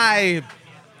side,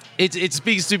 it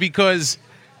speaks to because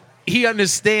he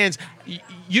understands.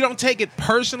 You don't take it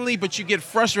personally, but you get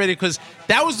frustrated because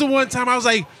that was the one time I was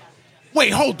like,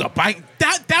 wait, hold up.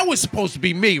 That was supposed to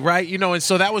be me, right? And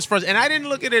so that was frustrating. And I didn't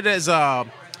look at it as a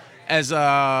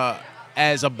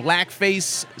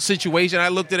blackface situation. I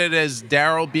looked at it as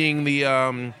Daryl being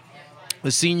the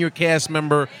senior cast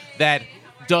member that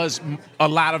does a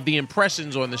lot of the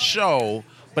impressions on the show.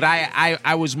 But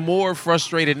I was more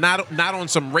frustrated, not on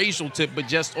some racial tip, but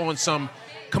just on some,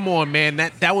 come on, man,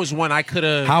 that was one I could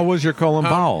have. How was your Colin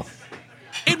Powell?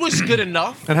 It was good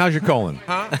enough. And how's your colon?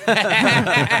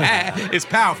 It's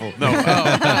powerful. No.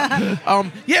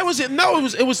 Yeah,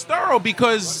 it was thorough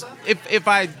because if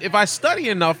I study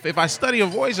enough, if I study a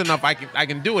voice enough, I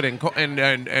can do it.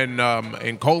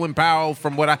 And Colin Powell,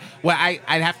 from I'd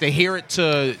have to hear it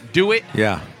to do it.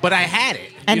 Yeah. But I had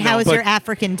it. And how is but- your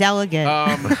African delegate?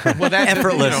 Well, that's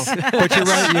Effortless. But you're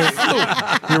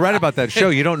right. You're right about that show.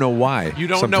 You don't know why. You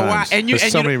don't know why, sometimes.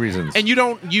 There's so many reasons. And you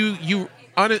don't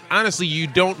honestly, you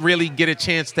don't really get a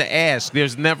chance to ask.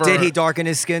 There's never. Did he darken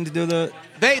his skin to do the?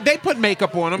 They put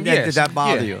makeup on him. Yes. Did that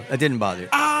bother Yeah. you? It didn't bother you.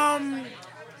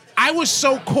 I was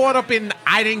so caught up in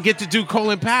I didn't get to do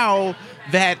Colin Powell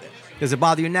that. Does it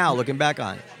bother you now, looking back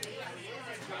on it?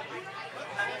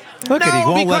 Look at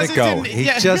No, he won't let because it it go. didn't- He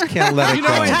yeah. just can't let it You know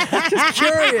go. what? Just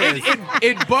curious.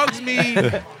 It bugs me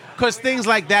because things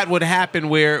like that would happen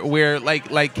where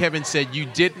like Kevin said, you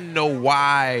didn't know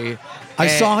why. I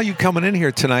And- saw you coming in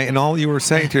here tonight, and all you were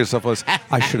saying to yourself was,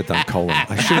 "I should have done Colin.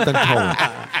 I should have done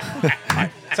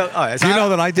Colin." So, all right, Do you know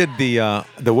that I did the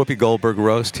Whoopi Goldberg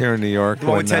roast here in New York The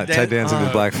one when with Ted Ted Danson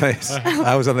did blackface?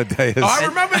 I was on the dais. Oh, I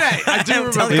remember that. I do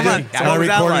remember. Come on. that. So what was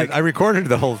that like? I recorded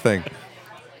the whole thing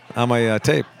on my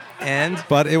tape. And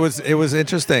But it was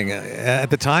interesting. At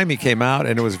the time, he came out,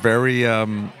 and it was very.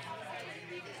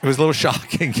 It was a little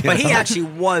shocking. you but he know? actually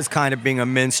was kind of being a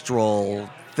minstrel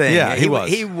thing. Yeah, he was.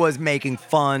 He was making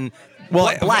fun. Well,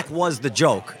 Well, black was the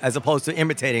joke, as opposed to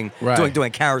imitating, Right.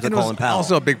 doing character And it was Colin Powell.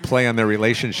 also a big play on their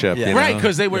relationship. Yeah. you know? Right,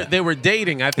 because they were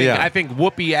dating. I think Yeah. I think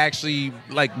Whoopi actually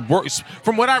works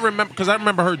from what I remember because I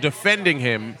remember her defending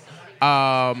him.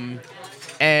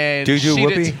 And Do you do she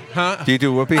Whoopi? did- huh? Do you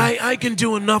do Whoopi? I can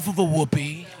do enough of a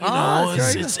Whoopi. You know,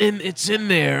 that's it's in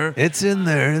there. It's in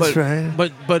there. That's right.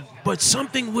 But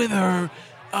something with her,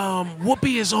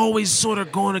 Whoopi has always sort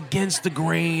of gone against the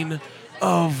grain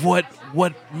of what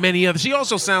many others. She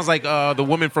also sounds like the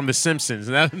woman from The Simpsons.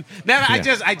 Now I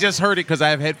just heard it because I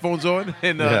have headphones on,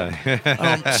 and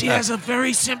she has a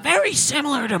very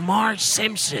similar to Marge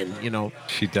Simpson. You know,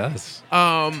 She does.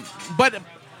 but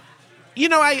you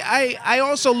know, I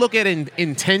also look at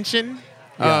intention.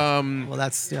 well,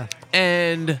 that's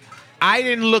And I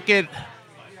didn't look at.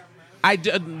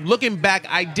 Looking back,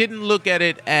 I didn't look at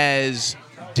it as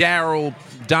Daryl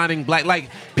donning black. Like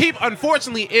people,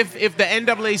 unfortunately, if the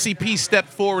NAACP stepped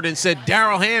forward and said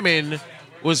Daryl Hammond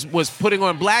was putting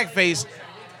on blackface,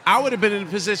 I would have been in a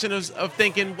position of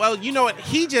thinking, well, you know what,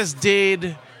 he just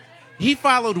did. He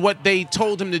followed what they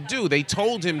told him to do. They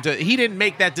told him to. He didn't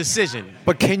make that decision.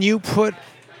 But can you put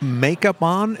makeup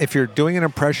on if you're doing an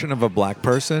impression of a black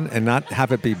person and not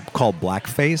have it be called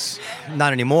blackface?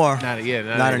 not anymore. Not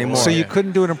Not anymore. So you yeah.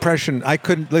 couldn't do an impression. I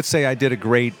couldn't. Let's say I did a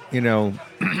great,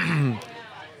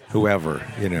 whoever,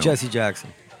 Jesse Jackson.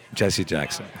 Jesse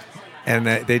Jackson, and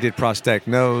they did prosthetic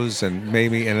nose and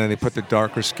then they put the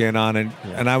darker skin on,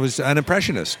 and I was an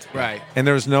impressionist, Right. And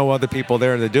there was no other people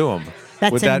there to do them.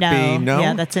 That's Would a that no. be no?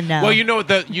 Yeah, that's a no. Well, you know what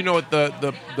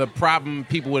the problem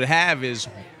people would have is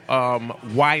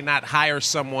why not hire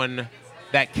someone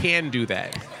that can do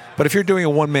that? But if you're doing a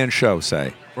one-man show,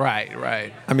 say,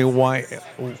 Right. I mean, why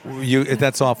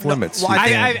that's off limits. well, You I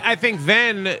can't- I think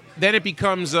then it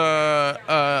becomes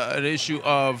an issue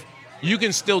of you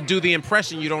can still do the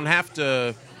impression. You don't have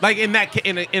to like in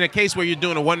a case where you're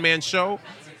doing a one-man show.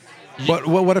 But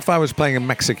what if I was playing a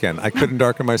Mexican? I couldn't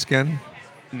darken my skin.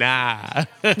 Nah.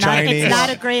 Chinese. It's not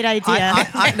a great idea.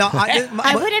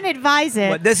 I wouldn't advise it.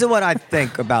 But this is what I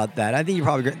think about that. I think you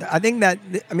probably agree. I think that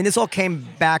this all came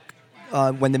back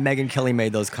when the Megyn Kelly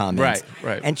made those comments.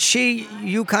 Right. And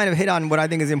you kind of hit on what I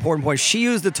think is the important point. She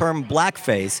used the term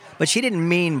blackface, but she didn't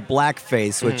mean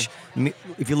blackface, which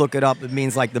if you look it up, it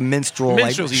means like the minstrel,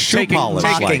 Minstrels, like he's shoe taking polish,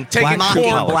 mocking, taking mocking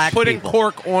cork, black putting people.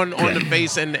 cork on the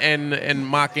face and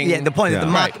mocking. Yeah, the point is the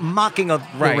Yeah. mocking of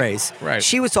Right, the race. right.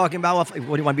 She was talking about, well,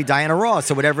 what do you want to be, Diana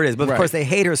Ross or whatever it is. But of Right. course, they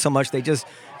hate her so much they just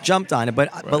jumped on it.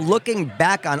 But looking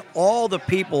back on all the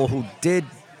people who did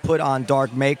put on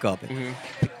dark makeup,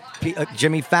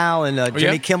 Jimmy Fallon, Jimmy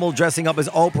yeah. Kimmel dressing up as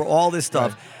Oprah, all this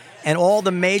stuff. And all the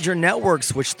major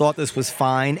networks which thought this was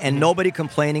fine, and nobody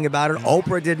complaining about it.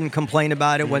 Oprah didn't complain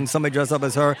about it when somebody dressed up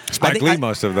as her. Spike Lee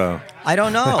must have, though. I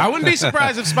don't know. I wouldn't be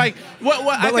surprised if Spike. What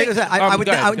But wait a second. I would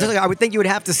go ahead. I would think you would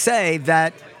have to say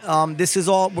that this is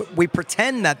all. We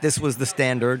pretend that this was the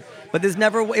standard, but there's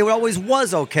never. It always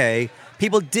was okay.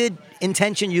 People did.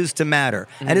 Intention used to matter,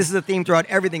 and this is a theme throughout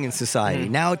everything in society.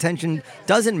 Now, attention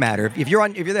doesn't matter. If you're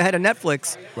the head of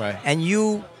Netflix, Right. and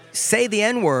you say the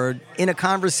N-word in a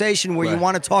conversation where you Right.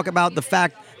 want to talk about the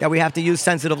fact that we have to use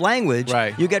sensitive language,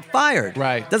 Right. you get fired.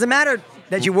 Right. Doesn't matter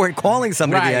that you weren't calling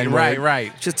somebody the N-word.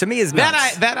 Right. Just to me is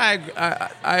nuts. That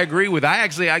I agree with. I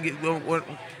get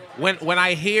when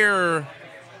I hear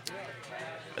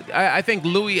I think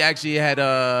Louis actually had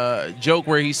a joke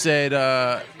where he said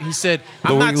I'm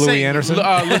Louis- not Louis saying Anderson?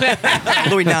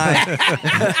 Louis IX.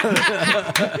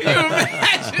 Can you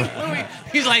imagine Louis?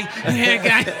 He's like, yeah,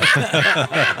 guy.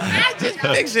 I just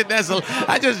pictured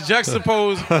I just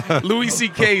juxtapose Louis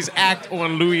C.K.'s act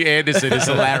on Louis Anderson. It's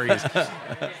hilarious.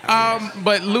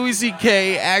 But Louis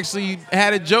C.K. actually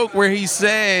had a joke where he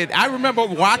said, I remember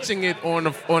watching it on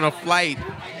a flight,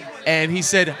 and he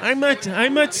said, I'm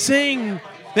not saying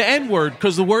the N-word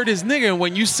because the word is nigger. And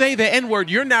when you say the N-word,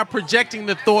 you're now projecting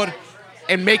the thought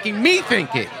and making me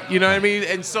think it. You know what I mean?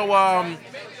 And so,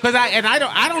 because I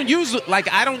don't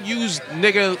use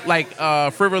nigga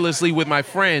like frivolously with my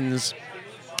friends,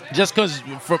 just because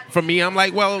for me, I'm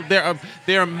like, well, there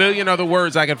are a million other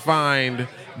words I could find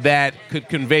that could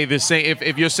convey the same.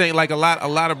 If you're saying like a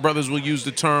lot of brothers will use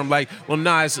the term like, well,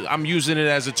 nah, I'm using it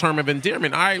as a term of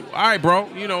endearment. All right, bro,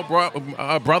 you know,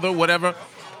 brother, whatever.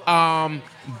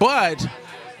 But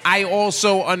I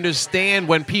also understand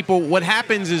when people. What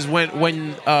happens is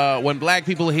when black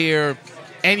people hear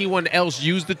anyone else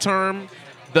use the term,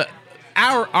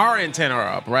 our antenna are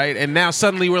up, right? And now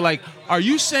suddenly we're like, are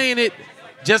you saying it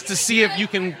just to see if you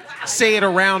can say it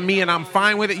around me and I'm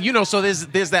fine with it? You know, so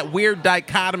there's that weird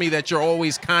dichotomy that you're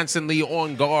always constantly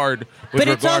on guard with. But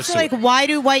it's also like, why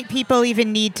do white people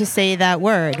even need to say that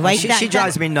word? Like She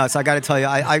drives me nuts. I got to tell you,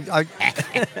 I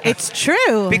it's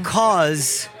true.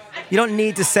 because you don't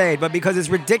need to say it, but because it's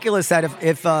ridiculous that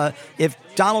if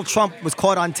Donald Trump was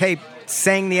caught on tape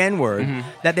saying the N-word,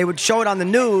 that they would show it on the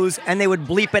news and they would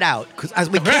bleep it out because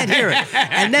we can't hear it.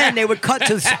 And then they would cut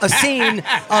to a scene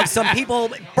of some people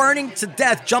burning to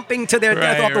death, jumping to their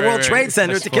death off the World Trade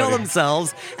Center to kill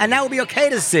themselves, and that would be okay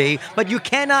to see, but you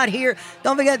cannot hear.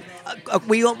 Don't forget,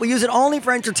 we use it only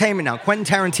for entertainment now. Quentin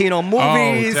Tarantino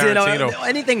movies, Tarantino. You know,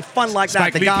 anything fun like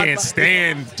Spike that. Lee can't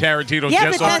stand Tarantino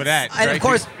just off of that. And right? of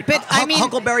course, But I mean,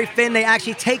 Huckleberry Finn, they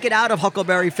actually take it out of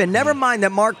Huckleberry Finn. Never mind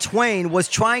that Mark Twain was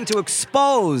trying to expose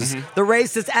the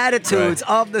racist attitudes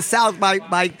of the South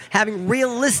by having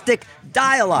realistic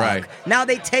dialogue. Right. Now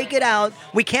they take it out.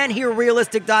 We can't hear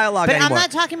realistic dialogue but anymore. I'm not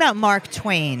talking about Mark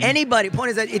Twain. Anybody.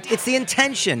 Point is that it's the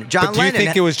intention. John But do you Lennon.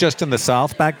 think it was just in the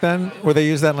South back then where they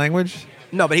used that language?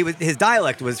 No, but his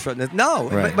dialect was from no.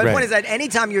 Right, but the right. point is that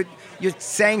anytime you're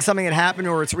saying something that happened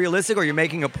or it's realistic or you're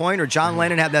making a point or John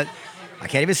Lennon had that. I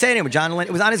can't even say it anymore. John Lennon.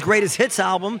 It was on his greatest hits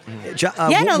album.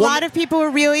 and a lot of people were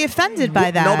really offended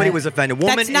by that. Nobody was offended.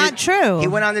 Woman That's not true. He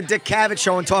went on the Dick Cavett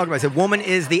show and talked about it. He said, woman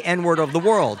is the N-word of the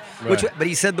world. Right. But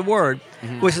he said the word,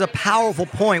 which is a powerful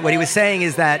point. What he was saying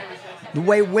is that the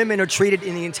way women are treated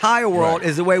in the entire world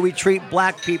is the way we treat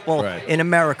black people in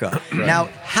America. Now,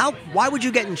 why would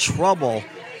you get in trouble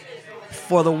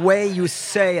for the way you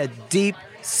say a deep,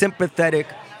 sympathetic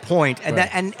point? And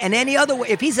and any other way,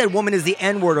 if he said woman is the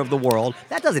N-word of the world,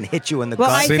 that doesn't hit you in the Well,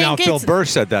 gut. I See, now if think Bill it's- Burr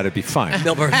said that, it'd be fine.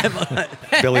 Bill Burr.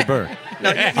 Billy Burr.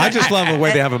 I just love the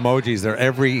way they have emojis. They're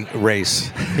every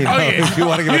race. You know, yeah. if you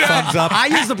want to give a thumbs up. I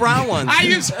use the brown ones. I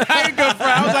had good for.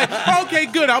 I was like, okay,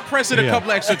 good. I'll press it a Yeah.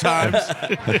 couple extra times.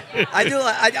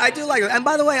 I do like it. And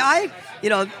by the way,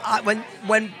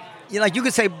 when like you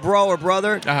could say bro or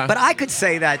brother, but I could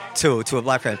say that too to a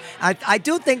black friend. I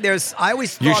do think I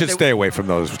always thought You should stay away from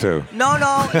those too. No.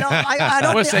 I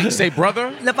don't. What say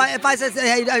brother? If I said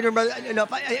hey, I remember,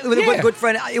 with a good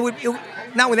friend, it would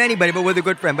not with anybody, but with a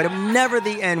good friend, but it was never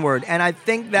the N-word. And I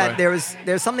think that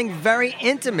there's something very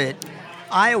intimate.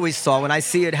 I always saw when I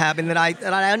see it happen that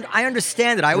I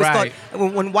understand it. I always thought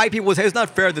when white people say it's not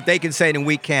fair that they can say it and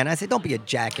we can't. I say don't be a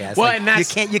jackass. Well, Like, and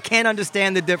that's- you can't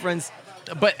understand the difference.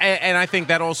 But and I think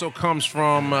that also comes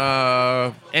from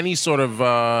any sort of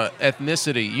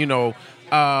ethnicity. You know,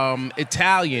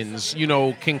 Italians,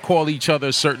 can call each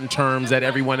other certain terms that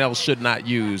everyone else should not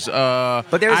use. But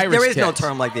there is no cats.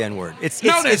 term like the N-word. It's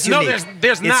There's unique.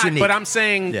 there's It's not. unique. But I'm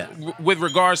saying with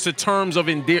regards to terms of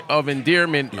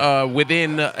endearment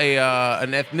within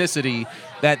an ethnicity,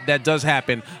 that does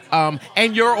happen.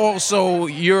 And you're also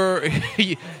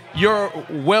you're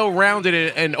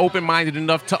well-rounded and open-minded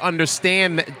enough to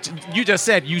understand that you just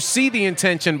said you see the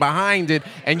intention behind it,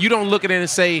 and you don't look at it and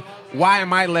say, "Why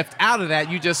am I left out of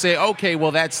that?" You just say, "Okay,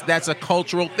 well that's a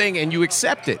cultural thing," and you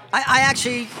accept it. I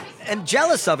actually am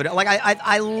jealous of it. Like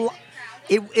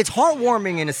it's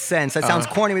heartwarming in a sense. That sounds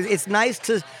corny. But it's nice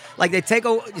to like you take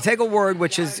a word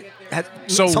which is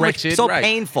So much, wretched, so right,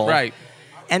 painful, right,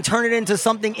 and turn it into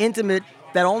something intimate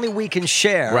that only we can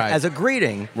share Right. as a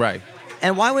greeting. right.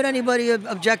 And why would anybody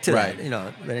object to Right.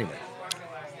 that? But anyway.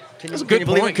 That's a good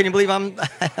point. Can you believe I'm?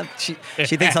 she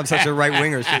thinks I'm such a right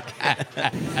winger.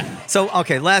 So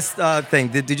okay, last thing.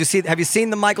 Did you see? Have you seen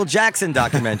the Michael Jackson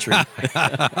documentary? What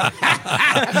a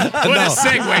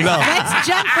segue. Let's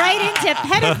jump right into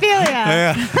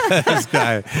pedophilia. This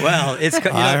guy. Well,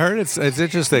 I heard it's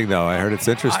interesting though. I heard it's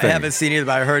interesting. I haven't seen it,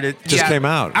 but I heard it just came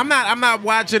out. I'm not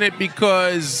watching it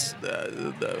because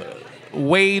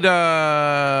Wade,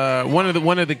 one of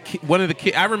the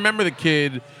kids. I remember the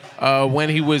kid when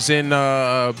he was in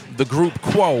the group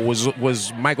Quo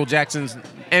was Michael Jackson's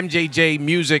MJJ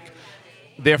Music,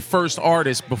 their first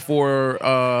artist before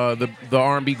the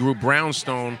R&B group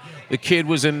Brownstone. The kid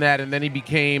was in that, and then he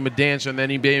became a dancer, and then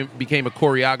he became a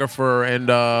choreographer, and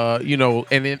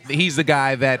he's the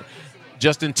guy that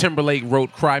Justin Timberlake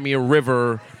wrote "Cry Me a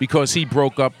River" because he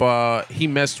broke up. He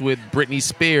messed with Britney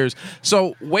Spears.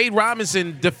 So Wade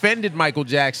Robinson defended Michael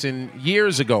Jackson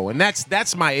years ago, and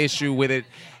that's my issue with it.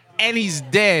 And he's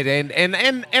dead, and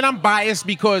I'm biased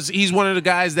because he's one of the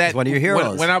guys that he's one of your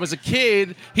heroes. When I was a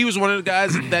kid, he was one of the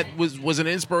guys that was an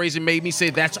inspiration. Made me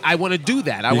say, I want to do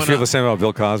that. You feel the same about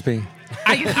Bill Cosby?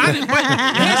 But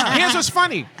here's what's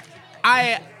funny.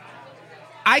 I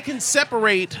can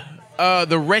separate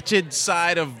the wretched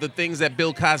side of the things that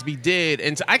Bill Cosby did,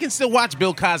 and I can still watch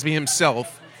Bill Cosby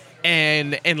himself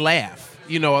and laugh.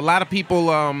 A lot of people,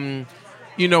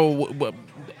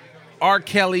 R.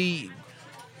 Kelly,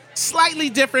 slightly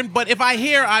different, but if I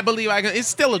hear I Believe I Can, it's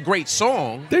still a great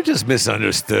song. They're just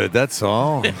misunderstood, that's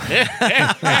all.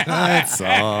 That's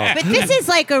all. But this is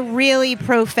like a really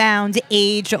profound,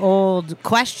 age-old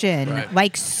question. Right.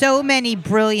 Like, so many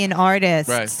brilliant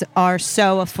artists are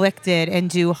so afflicted and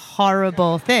do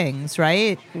horrible things,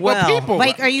 right? Well, people.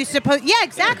 Like, are you supposed... Yeah,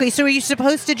 exactly. So are you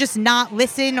supposed to just not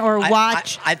listen or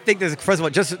watch? I think there's, first of all,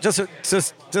 just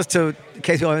to, in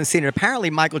case you haven't seen it, apparently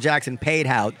Michael Jackson paid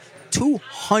out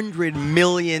 $200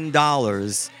 million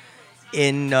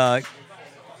in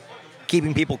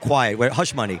keeping people quiet,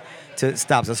 hush money, to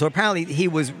stop us. So apparently he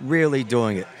was really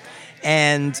doing it.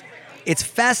 And it's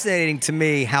fascinating to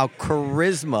me how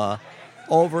charisma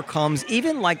overcomes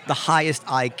even like the highest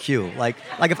IQ. Like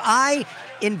if I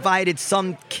invited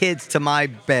some kids to my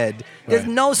bed, there's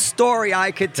no story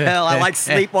I could tell. I like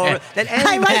sleepover.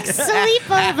 I like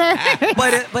sleepover.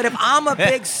 But if I'm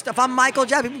if I'm Michael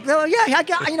Jackson, people go, yeah,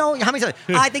 how many times?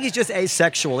 I think he's just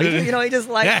asexual. He just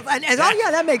like,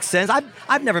 that makes sense.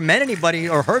 I've never met anybody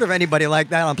or heard of anybody like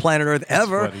that on planet Earth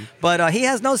ever. But he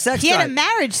has no sex. He had a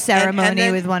marriage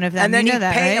ceremony with one of them. And then you know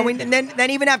that, paid, right? and then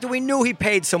even after we knew, he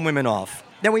paid some women off.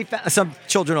 Then we found some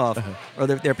children off, or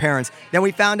their parents. Then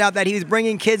we found out that he was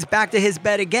bringing kids back to his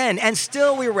bed again, and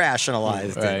still we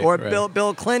rationalized it. Or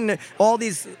Bill Clinton, all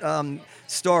these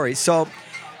stories. So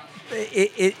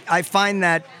I find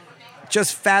that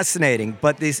just fascinating.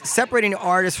 But separating the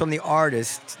artist from the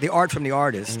artist, the art from the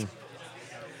artist.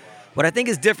 What I think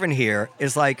is different here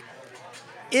is like,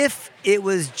 if it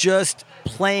was just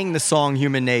playing the song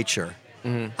 "Human Nature,"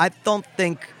 I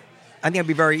think it'd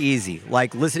be very easy,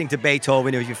 like listening to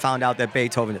Beethoven if you found out that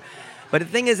Beethoven. But the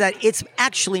thing is that it's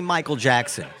actually Michael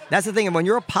Jackson. That's the thing. When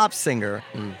you're a pop singer,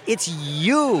 it's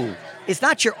you. It's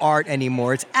not your art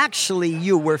anymore. It's actually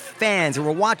you. We're fans, and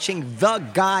we're watching the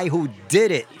guy who did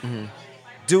it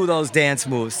do those dance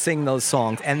moves, sing those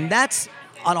songs. And that's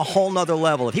on a whole nother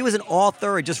level. If he was an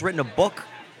author or just written a book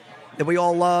that we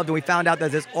all loved, and we found out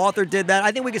that this author did that,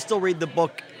 I think we could still read the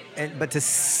book. But to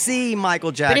see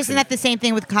Michael Jackson, But isn't that the same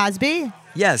thing with Cosby?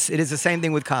 Yes, it is the same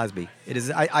thing with Cosby. It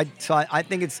is. So I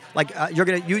think it's like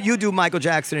you do Michael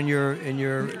Jackson in your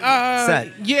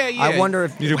set. Yeah. I wonder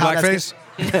if you do blackface.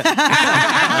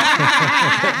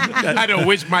 I know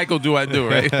which Michael do I do,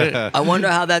 right? I wonder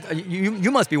how that. You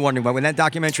must be wondering when that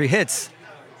documentary hits.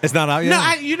 It's not out yet.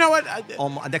 No, you know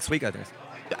what? Next week, I think.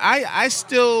 I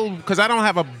still, because I don't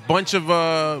have a bunch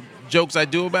of jokes I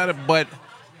do about it, but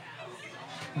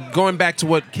going back to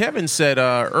what Kevin said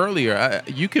earlier,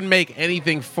 you can make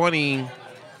anything funny.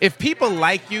 If people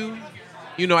like you,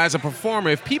 as a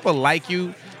performer, if people like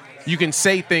you, you can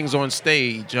say things on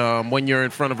stage when you're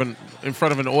in front of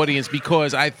an audience,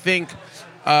 because I think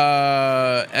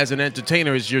as an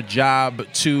entertainer, it's your job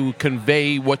to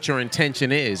convey what your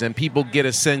intention is, and people get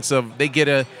a sense of,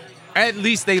 at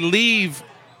least they leave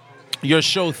your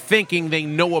show thinking they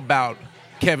know about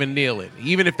Kevin Nealon,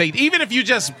 even if you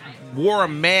just wore a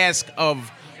mask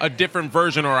of a different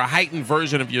version or a heightened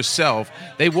version of yourself,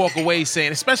 they walk away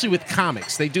saying, especially with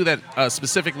comics, they do that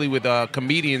specifically with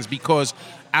comedians, because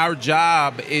our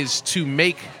job is to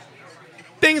make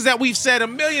things that we've said a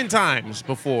million times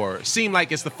before seem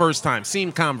like it's the first time,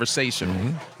 seem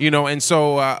conversational, and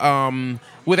so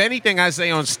with anything I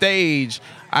say on stage,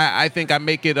 I think I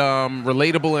make it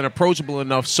relatable and approachable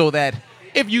enough so that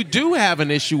if you do have an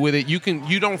issue with it,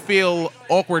 you don't feel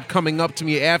awkward coming up to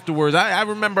me afterwards. I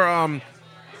remember I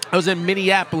was in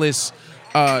Minneapolis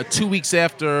 2 weeks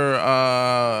after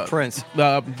Prince.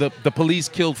 The police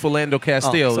killed Philando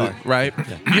Castile, sorry. right?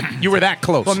 You were that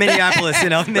close. Well, Minneapolis,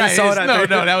 Minnesota. Right,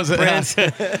 no, that was Prince.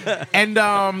 and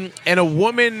a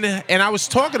woman, and I was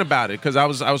talking about it because I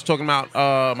was talking about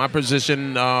my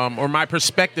position or my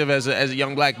perspective as a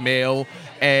young black male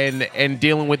and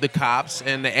dealing with the cops.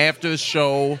 And after the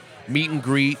show, meet and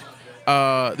greet.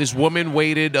 This woman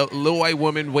waited, a little white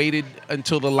woman waited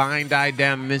until the line died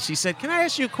down, and then she said, "Can I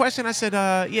ask you a question?" I said,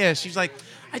 "Yeah." She's like,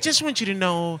 "I just want you to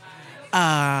know,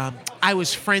 I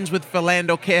was friends with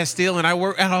Philando Castile, and I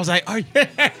was like, oh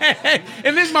yeah."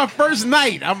 And this is my first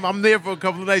night. I'm there for a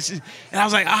couple of nights, and I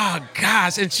was like, "Oh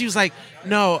gosh," and she was like,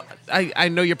 "No, I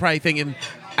know you're probably thinking,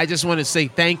 I just want to say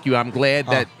thank you. I'm glad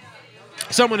that."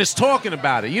 Someone is talking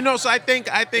about it, so I think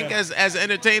as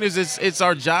entertainers, it's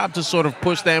our job to sort of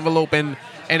push the envelope and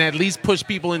at least push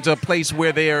people into a place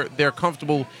where they're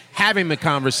comfortable having the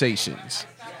conversations.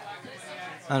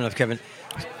 I don't know if Kevin.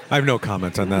 I have no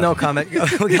comment on that. No comment.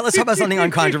 Okay, let's talk about something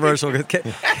uncontroversial.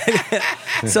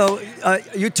 So,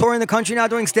 you touring the country now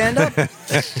doing stand-up?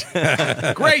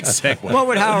 Great segue. What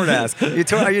would Howard ask? Are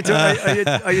you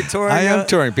touring? I am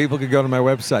touring. People can go to my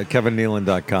website,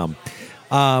 kevinnealon.com.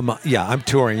 Yeah, I'm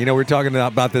touring. We were talking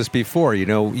about this before. You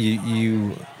want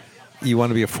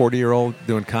to be a 40-year-old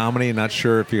doing comedy and not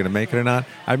sure if you're going to make it or not.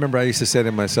 I remember I used to say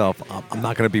to myself, I'm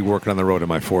not going to be working on the road in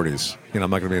my 40s. I'm not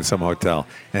going to be in some hotel.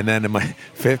 And then in my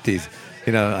 50s,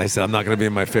 I said, I'm not going to be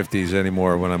in my 50s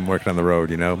anymore when I'm working on the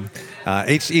road,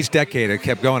 Each decade, I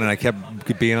kept going, and I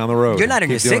kept being on the road. You're not in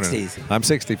your Keep doing 60s. it. I'm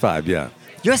 65, yeah.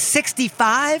 You're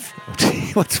 65?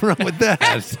 What's wrong with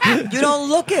that? You don't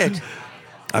look it.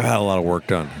 I've had a lot of work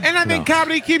done. And I think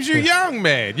comedy keeps you young,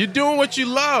 man. You're doing what you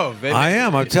love. And I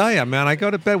am. I'll tell you, man. I go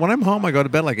to bed. When I'm home, I go to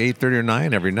bed like 8:30 or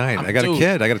 9 every night. I got a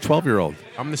kid. I got a 12-year-old.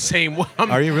 I'm the same way.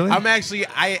 Are you really? I'm actually,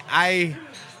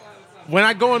 when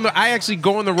I go I actually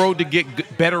go on the road to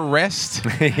get better rest.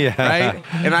 Yeah. Right?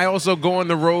 And I also go on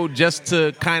the road just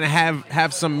to kind of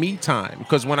have some me time.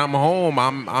 Because when I'm home,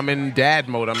 I'm in dad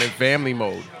mode. I'm in family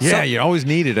mode. Yeah, you always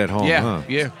need it at home. Yeah, huh?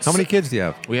 yeah. How many kids do you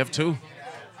have? We have 2.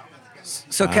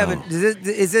 So, Kevin,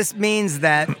 is this means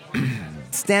that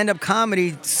stand-up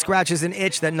comedy scratches an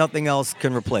itch that nothing else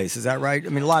can replace? Is that right? I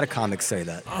mean, a lot of comics say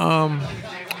that.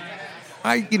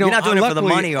 You're not doing it for the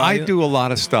money, are you? I do a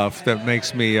lot of stuff that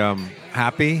makes me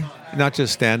happy, not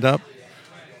just stand-up.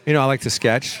 I like to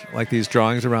sketch, like these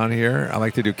drawings around here. I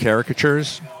like to do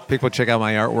caricatures. People check out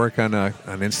my artwork on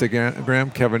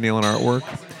Instagram, Kevin Nealon Artwork.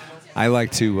 I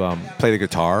like to play the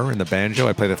guitar and the banjo.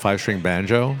 I play the 5-string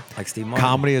banjo. Like Steve Martin.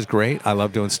 Comedy is great. I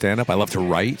love doing stand-up. I love to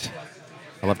write.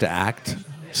 I love to act.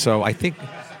 So I think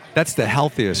that's the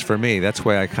healthiest for me. That's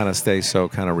why I kind of stay so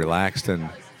kind of relaxed, and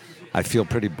I feel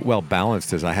pretty well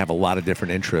balanced as I have a lot of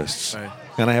different interests. Right.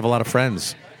 And I have a lot of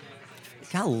friends.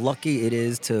 How lucky it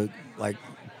is to,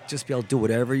 just be able to do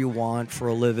whatever you want for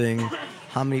a living.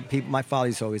 How many people, my father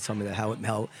used to always tell me that,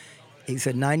 how he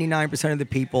said 99% of the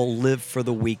people live for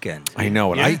the weekend. I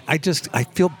know it. Yeah. I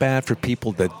feel bad for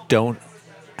people that don't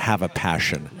have a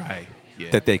passion Right.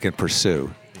 Yeah. that they can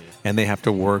pursue, and they have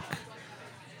to work.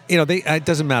 It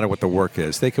doesn't matter what the work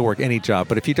is. They can work any job,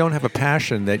 but if you don't have a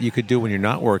passion that you could do when you're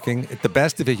not working, the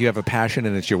best of it, you have a passion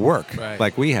and it's your work, Right.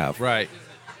 like we have. Right.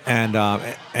 And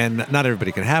not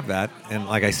everybody can have that. And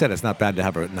like I said, it's not bad to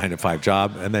have a 9-to-5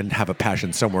 job and then have a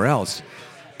passion somewhere else.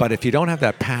 But if you don't have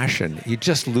that passion, you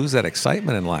just lose that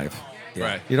excitement in life.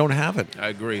 Right. You don't have it. I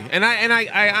agree. And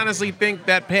I honestly think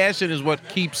that passion is what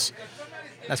keeps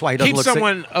That's why he doesn't keeps look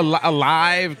someone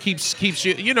alive, keeps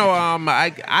you.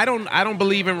 I don't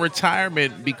believe in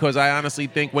retirement because I honestly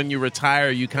think when you retire,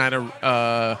 you kind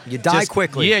of You die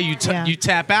quickly. Yeah, you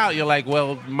tap out. You're like,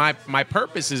 well, my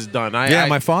purpose is done.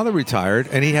 My father retired,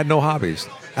 and he had no hobbies.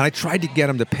 And I tried to get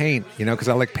him to paint, because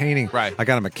I like painting. Right. I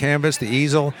got him a canvas, the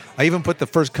easel. I even put the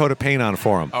first coat of paint on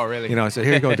for him. Oh, really? I said,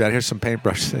 here you go, Dad. Here's some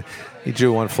paintbrushes. He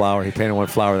drew one flower. He painted one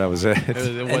flower. That was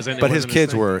it. But his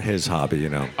kids were his hobby,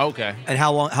 Okay. And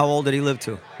how old did he live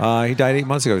to? He died 8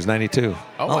 months ago. He was 92.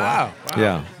 Oh, wow.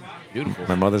 Yeah. Beautiful.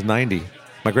 My mother's 90.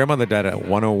 My grandmother died at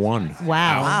 101.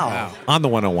 Wow. Wow. On the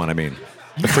 101, I mean.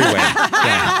 The freeway. Yeah.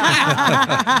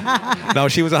 No,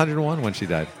 she was 101 when she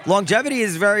died. Longevity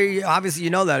is very obviously. You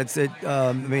know that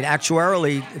I mean,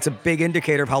 actuarially, it's a big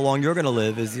indicator of how long you're going to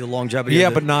live. Is the longevity? Yeah,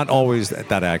 of but not always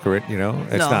that accurate. You know,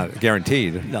 it's No. not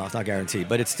guaranteed. No, it's not guaranteed,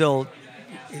 but it still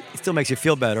makes you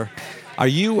feel better. Are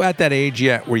you at that age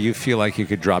yet where you feel like you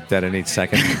could drop dead any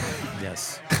second?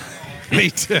 Yes. Me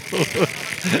too.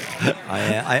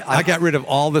 I got rid of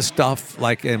all the stuff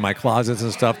like in my closets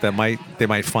and stuff that they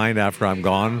might find after I'm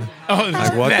gone. Oh,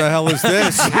 Like, what the hell is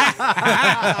this?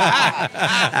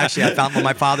 Actually, I found when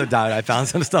my father died, I found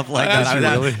some stuff like that.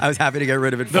 I was happy to get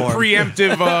rid of it The for him.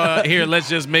 preemptive here. Let's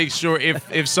just make sure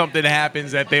if something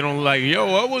happens that they don't like. Yo,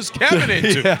 what was Kevin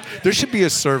into? Yeah. There should be a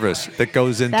service that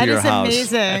goes into That your is house.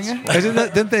 amazing.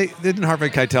 Didn't Harvey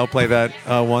Keitel play that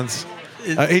once?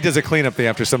 He does a cleanup thing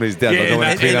after somebody's dead. Yeah, They'll go in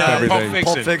and clean up Pulp everything.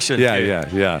 Fiction. Pulp Fiction. Yeah.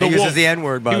 He The uses wolf. the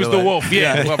N-word, by He the was way. the wolf.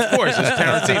 Yeah, well, of course, it's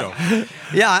Tarantino.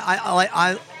 Yeah,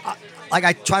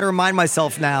 I try to remind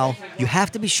myself now, you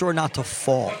have to be sure not to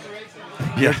fall.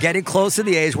 You're getting close to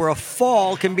the age where a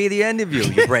fall can be the end of you.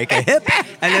 You break a hip,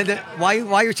 and then why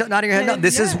you're nodding your head? No,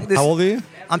 this. How old are you?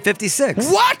 I'm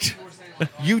 56. What?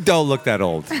 You don't look that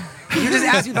old. You just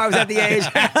asked me if I was at the age.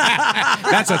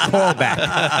 That's a callback.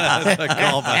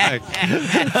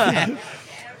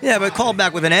 Yeah, but call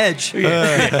back with an edge. No,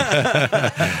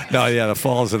 yeah, the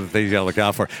falls are the things you gotta look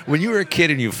out for. When you were a kid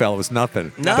and you fell, it was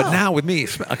nothing. No. But now with me,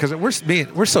 because we're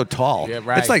so tall. Yeah,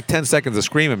 right. It's like 10 seconds of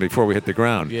screaming before we hit the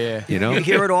ground. Yeah. You know? You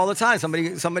hear it all the time. Somebody,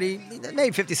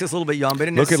 maybe 56, a little bit young, but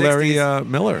in Look his at Larry 60s.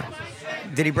 Miller.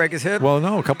 Did he break his hip? Well,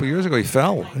 no, a couple years ago he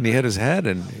fell and he hit his head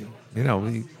and, you know,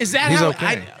 Is that he's how?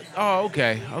 okay.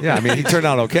 Okay. Yeah, I mean, he turned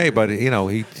out okay, but, you know,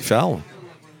 he fell.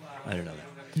 I don't know.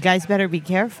 You guys better be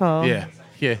careful. Yeah.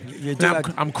 Yeah. You do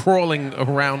I'm crawling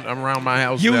around my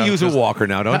house. You now, use a just- walker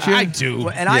now, don't you? I do.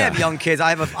 Well, and I Yeah. have young kids. I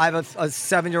have a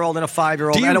 7-year-old and a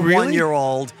 5-year-old Do you and a really?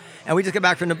 1-year-old. And we just got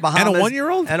back from the Bahamas. And a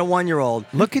 1-year-old? And a 1-year-old.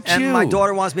 Look at and you. my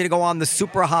daughter wants me to go on the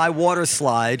super high water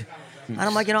slide. And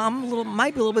I'm like,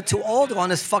 might be a little bit too old to go on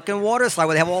this fucking water slide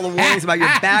where they have all the warnings about your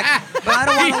back. But I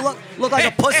don't want to look like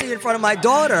a pussy in front of my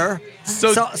daughter. So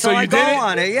I you go did it?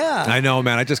 on it, yeah. I know,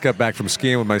 man. I just got back from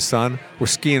skiing with my son. We're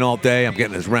skiing all day. I'm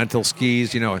getting his rental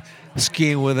skis, you know,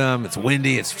 skiing with him. It's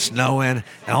windy, it's snowing.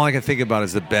 And all I can think about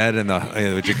is the bed and the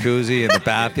jacuzzi and the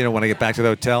bath, you know, when I get back to the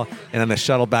hotel. And on the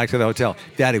shuttle back to the hotel,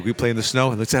 Daddy, we play in the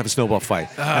snow and let's have a snowball fight.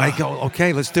 And I go,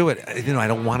 okay, let's do it. You know, I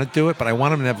don't want to do it, but I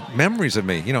want him to have memories of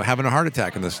me, you know, having a heart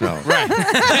attack in the snow. Right.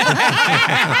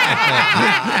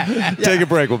 Take a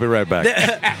break. We'll be right back.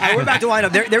 We're about to wind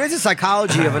up. There is a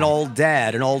psychology of an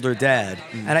older dad,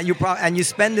 and you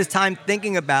spend this time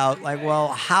thinking about like, well,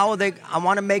 how they. I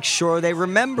want to make sure they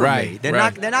remember me. They're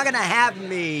not going to have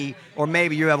me, or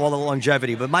maybe you have all the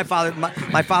longevity. But my father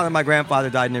and my grandfather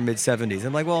died in their mid-70s.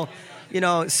 I'm like, well, you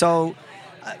know, so.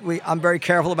 I'm very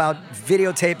careful about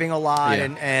videotaping a lot, Yeah.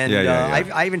 and Yeah.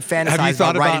 I even fantasize Have you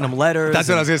thought about writing them letters. That's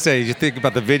what I was going to say. You think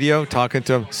about the video, talking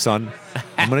to him, son,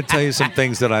 I'm going to tell you some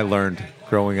things that I learned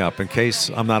growing up in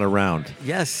case I'm not around.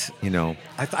 Yes, You know,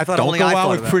 I thought don't only go I out thought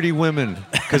with of that. pretty women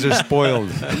because they're spoiled.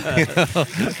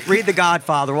 Read The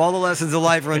Godfather. All the lessons of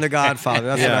life are in The Godfather.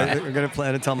 That's Yeah. what I'm going to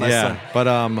plan to tell my son. But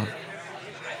All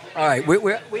right, we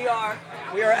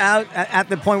are out at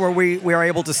the point where we are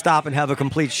able to stop and have a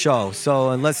complete show. So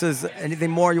unless there's anything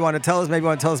more you want to tell us, maybe you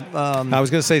want to tell us I was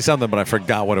going to say something, but I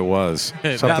forgot what it was.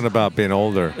 Something about being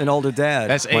older. an older dad.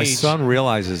 That's My age. son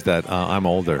realizes that I'm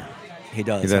older he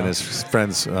does. than huh? his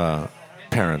friends'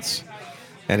 parents.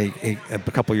 And he a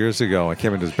couple years ago, I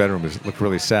came into his bedroom. He looked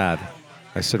really sad.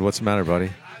 I said, "What's the matter, buddy?"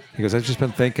 He goes, "I've just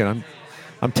been thinking.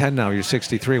 I'm 10 now. You're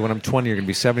 63. When I'm 20, you're going to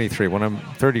be 73. When I'm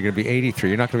 30, you're going to be 83.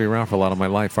 You're not going to be around for a lot of my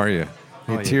life, are you?"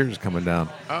 He had tears coming down.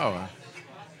 Oh.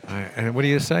 And what do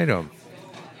you say to him?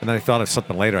 And then I thought of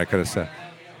something later I could have said.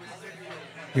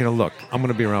 You know, look, I'm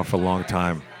going to be around for a long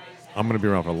time. I'm going to be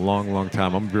around for a long, long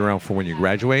time. I'm going to be around for when you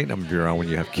graduate. I'm going to be around when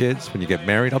you have kids, when you get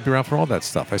married. I'll be around for all that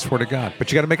stuff. I swear to God.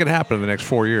 But you got to make it happen in the next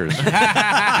 4 years.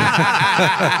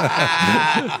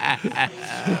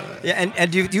 Yeah,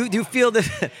 and do you feel this?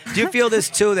 Do you feel this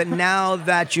too? That now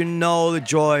that you know the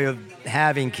joy of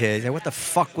having kids, and what the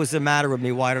fuck was the matter with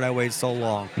me? Why did I wait so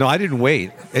long? No, I didn't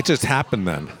wait. It just happened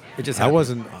then. It just I happened.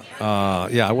 wasn't.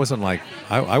 I wasn't like.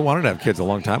 I wanted to have kids a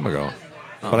long time ago,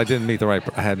 but I didn't meet the right.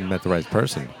 I hadn't met the right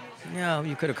person. Yeah,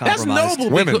 you could have That's compromised.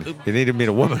 noble. Women. Because- You need to meet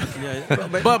a woman.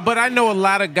 But I know a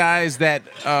lot of guys that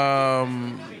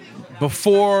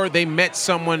before they met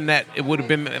someone that it would have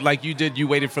been like you did, you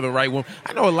waited for the right one.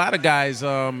 I know a lot of guys,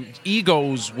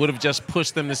 egos would have just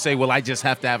pushed them to say, well, I just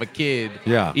have to have a kid.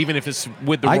 Yeah. Even if it's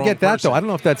with the I wrong get that person. though. I don't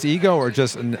know if that's ego or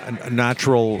just a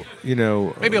natural, you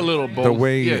know. Maybe a little The both,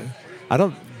 way. yeah.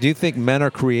 Do you think men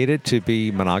are created to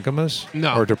be monogamous?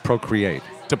 No. Or to procreate?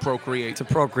 To procreate. To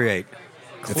procreate.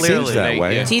 It Clearly. seems that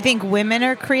way. Yeah. Do you think women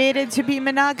are created to be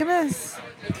monogamous?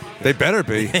 They better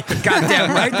be.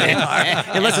 Goddamn right they are.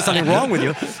 Unless there's something wrong with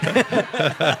you.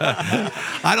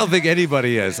 I don't think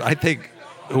anybody is. I think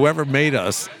whoever made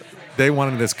us, they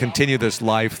wanted to continue this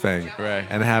life thing Right.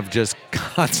 and have just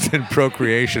constant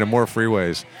procreation and more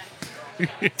freeways.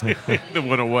 The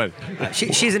 101.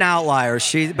 She's an outlier.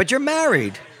 But you're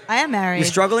married. I am married. You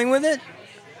struggling with it?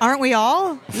 Aren't we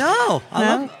all? No.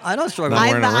 No? I don't struggle Not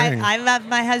with it. wearing a ring. I love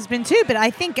my husband too, but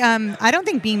I think I don't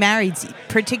think being married's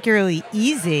particularly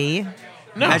easy.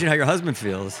 No. Imagine how your husband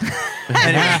feels.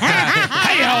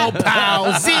 Hey, old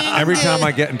pal. Zing. Every time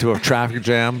I get into a traffic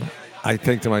jam, I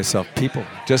think to myself, people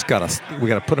we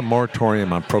gotta put a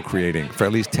moratorium on procreating for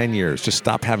at least 10 years. Just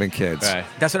stop having kids. Right.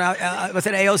 That's what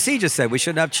AOC just said. We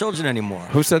shouldn't have children anymore.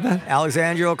 Who said that?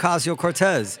 Alexandria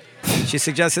Ocasio-Cortez. She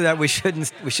suggested that we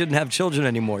shouldn't have children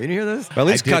anymore. You didn't hear this? Well,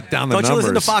 at least cut down the Don't numbers.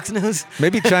 you listen to Fox News?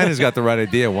 Maybe China's got the right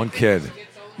idea. One kid.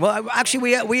 Well,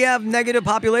 actually, we have negative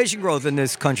population growth in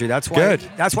this country. That's why. Good.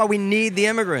 That's why we need the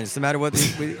immigrants, no matter what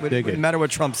no matter what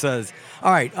Trump says.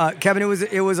 All right, Kevin,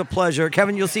 it was a pleasure.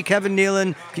 Kevin, you'll see Kevin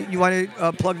Nealon. You want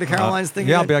to plug the Carolines thing?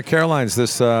 Yeah, yet? I'll be at Caroline's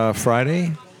this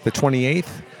Friday, the 28th,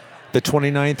 the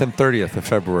 29th, and 30th of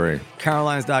February.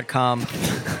 Carolines.com.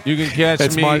 You can catch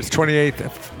It's me. March 28th,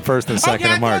 1st and 2nd Okay,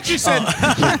 I of March. thought you said.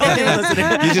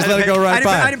 You just let it go right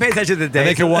by. I didn't pay attention to the And they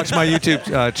date. can watch my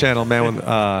YouTube channel,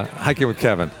 Hiking with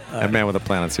Kevin, and Man with a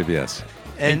Plan on CBS.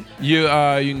 And You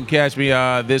can catch me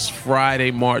this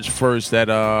Friday, March 1st at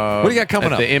What do you got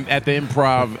coming at the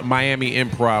Improv, Miami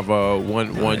Improv,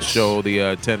 one show, the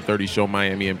 10:30 show,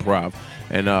 Miami Improv,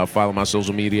 and follow my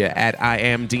social media at I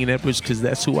am Dean Edwards because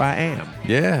that's who I am.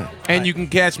 Yeah. And you can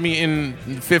catch me in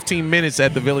 15 minutes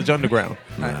at the Village Underground.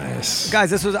 Nice.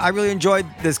 guys, I really enjoyed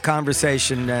this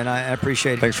conversation, and I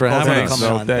appreciate. Thanks for both of having you us. coming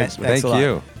No, on. thanks, Thanks Thank a lot.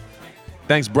 you.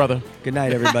 Thanks, brother. Good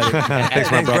night, everybody.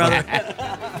 Thanks, my brother. brother.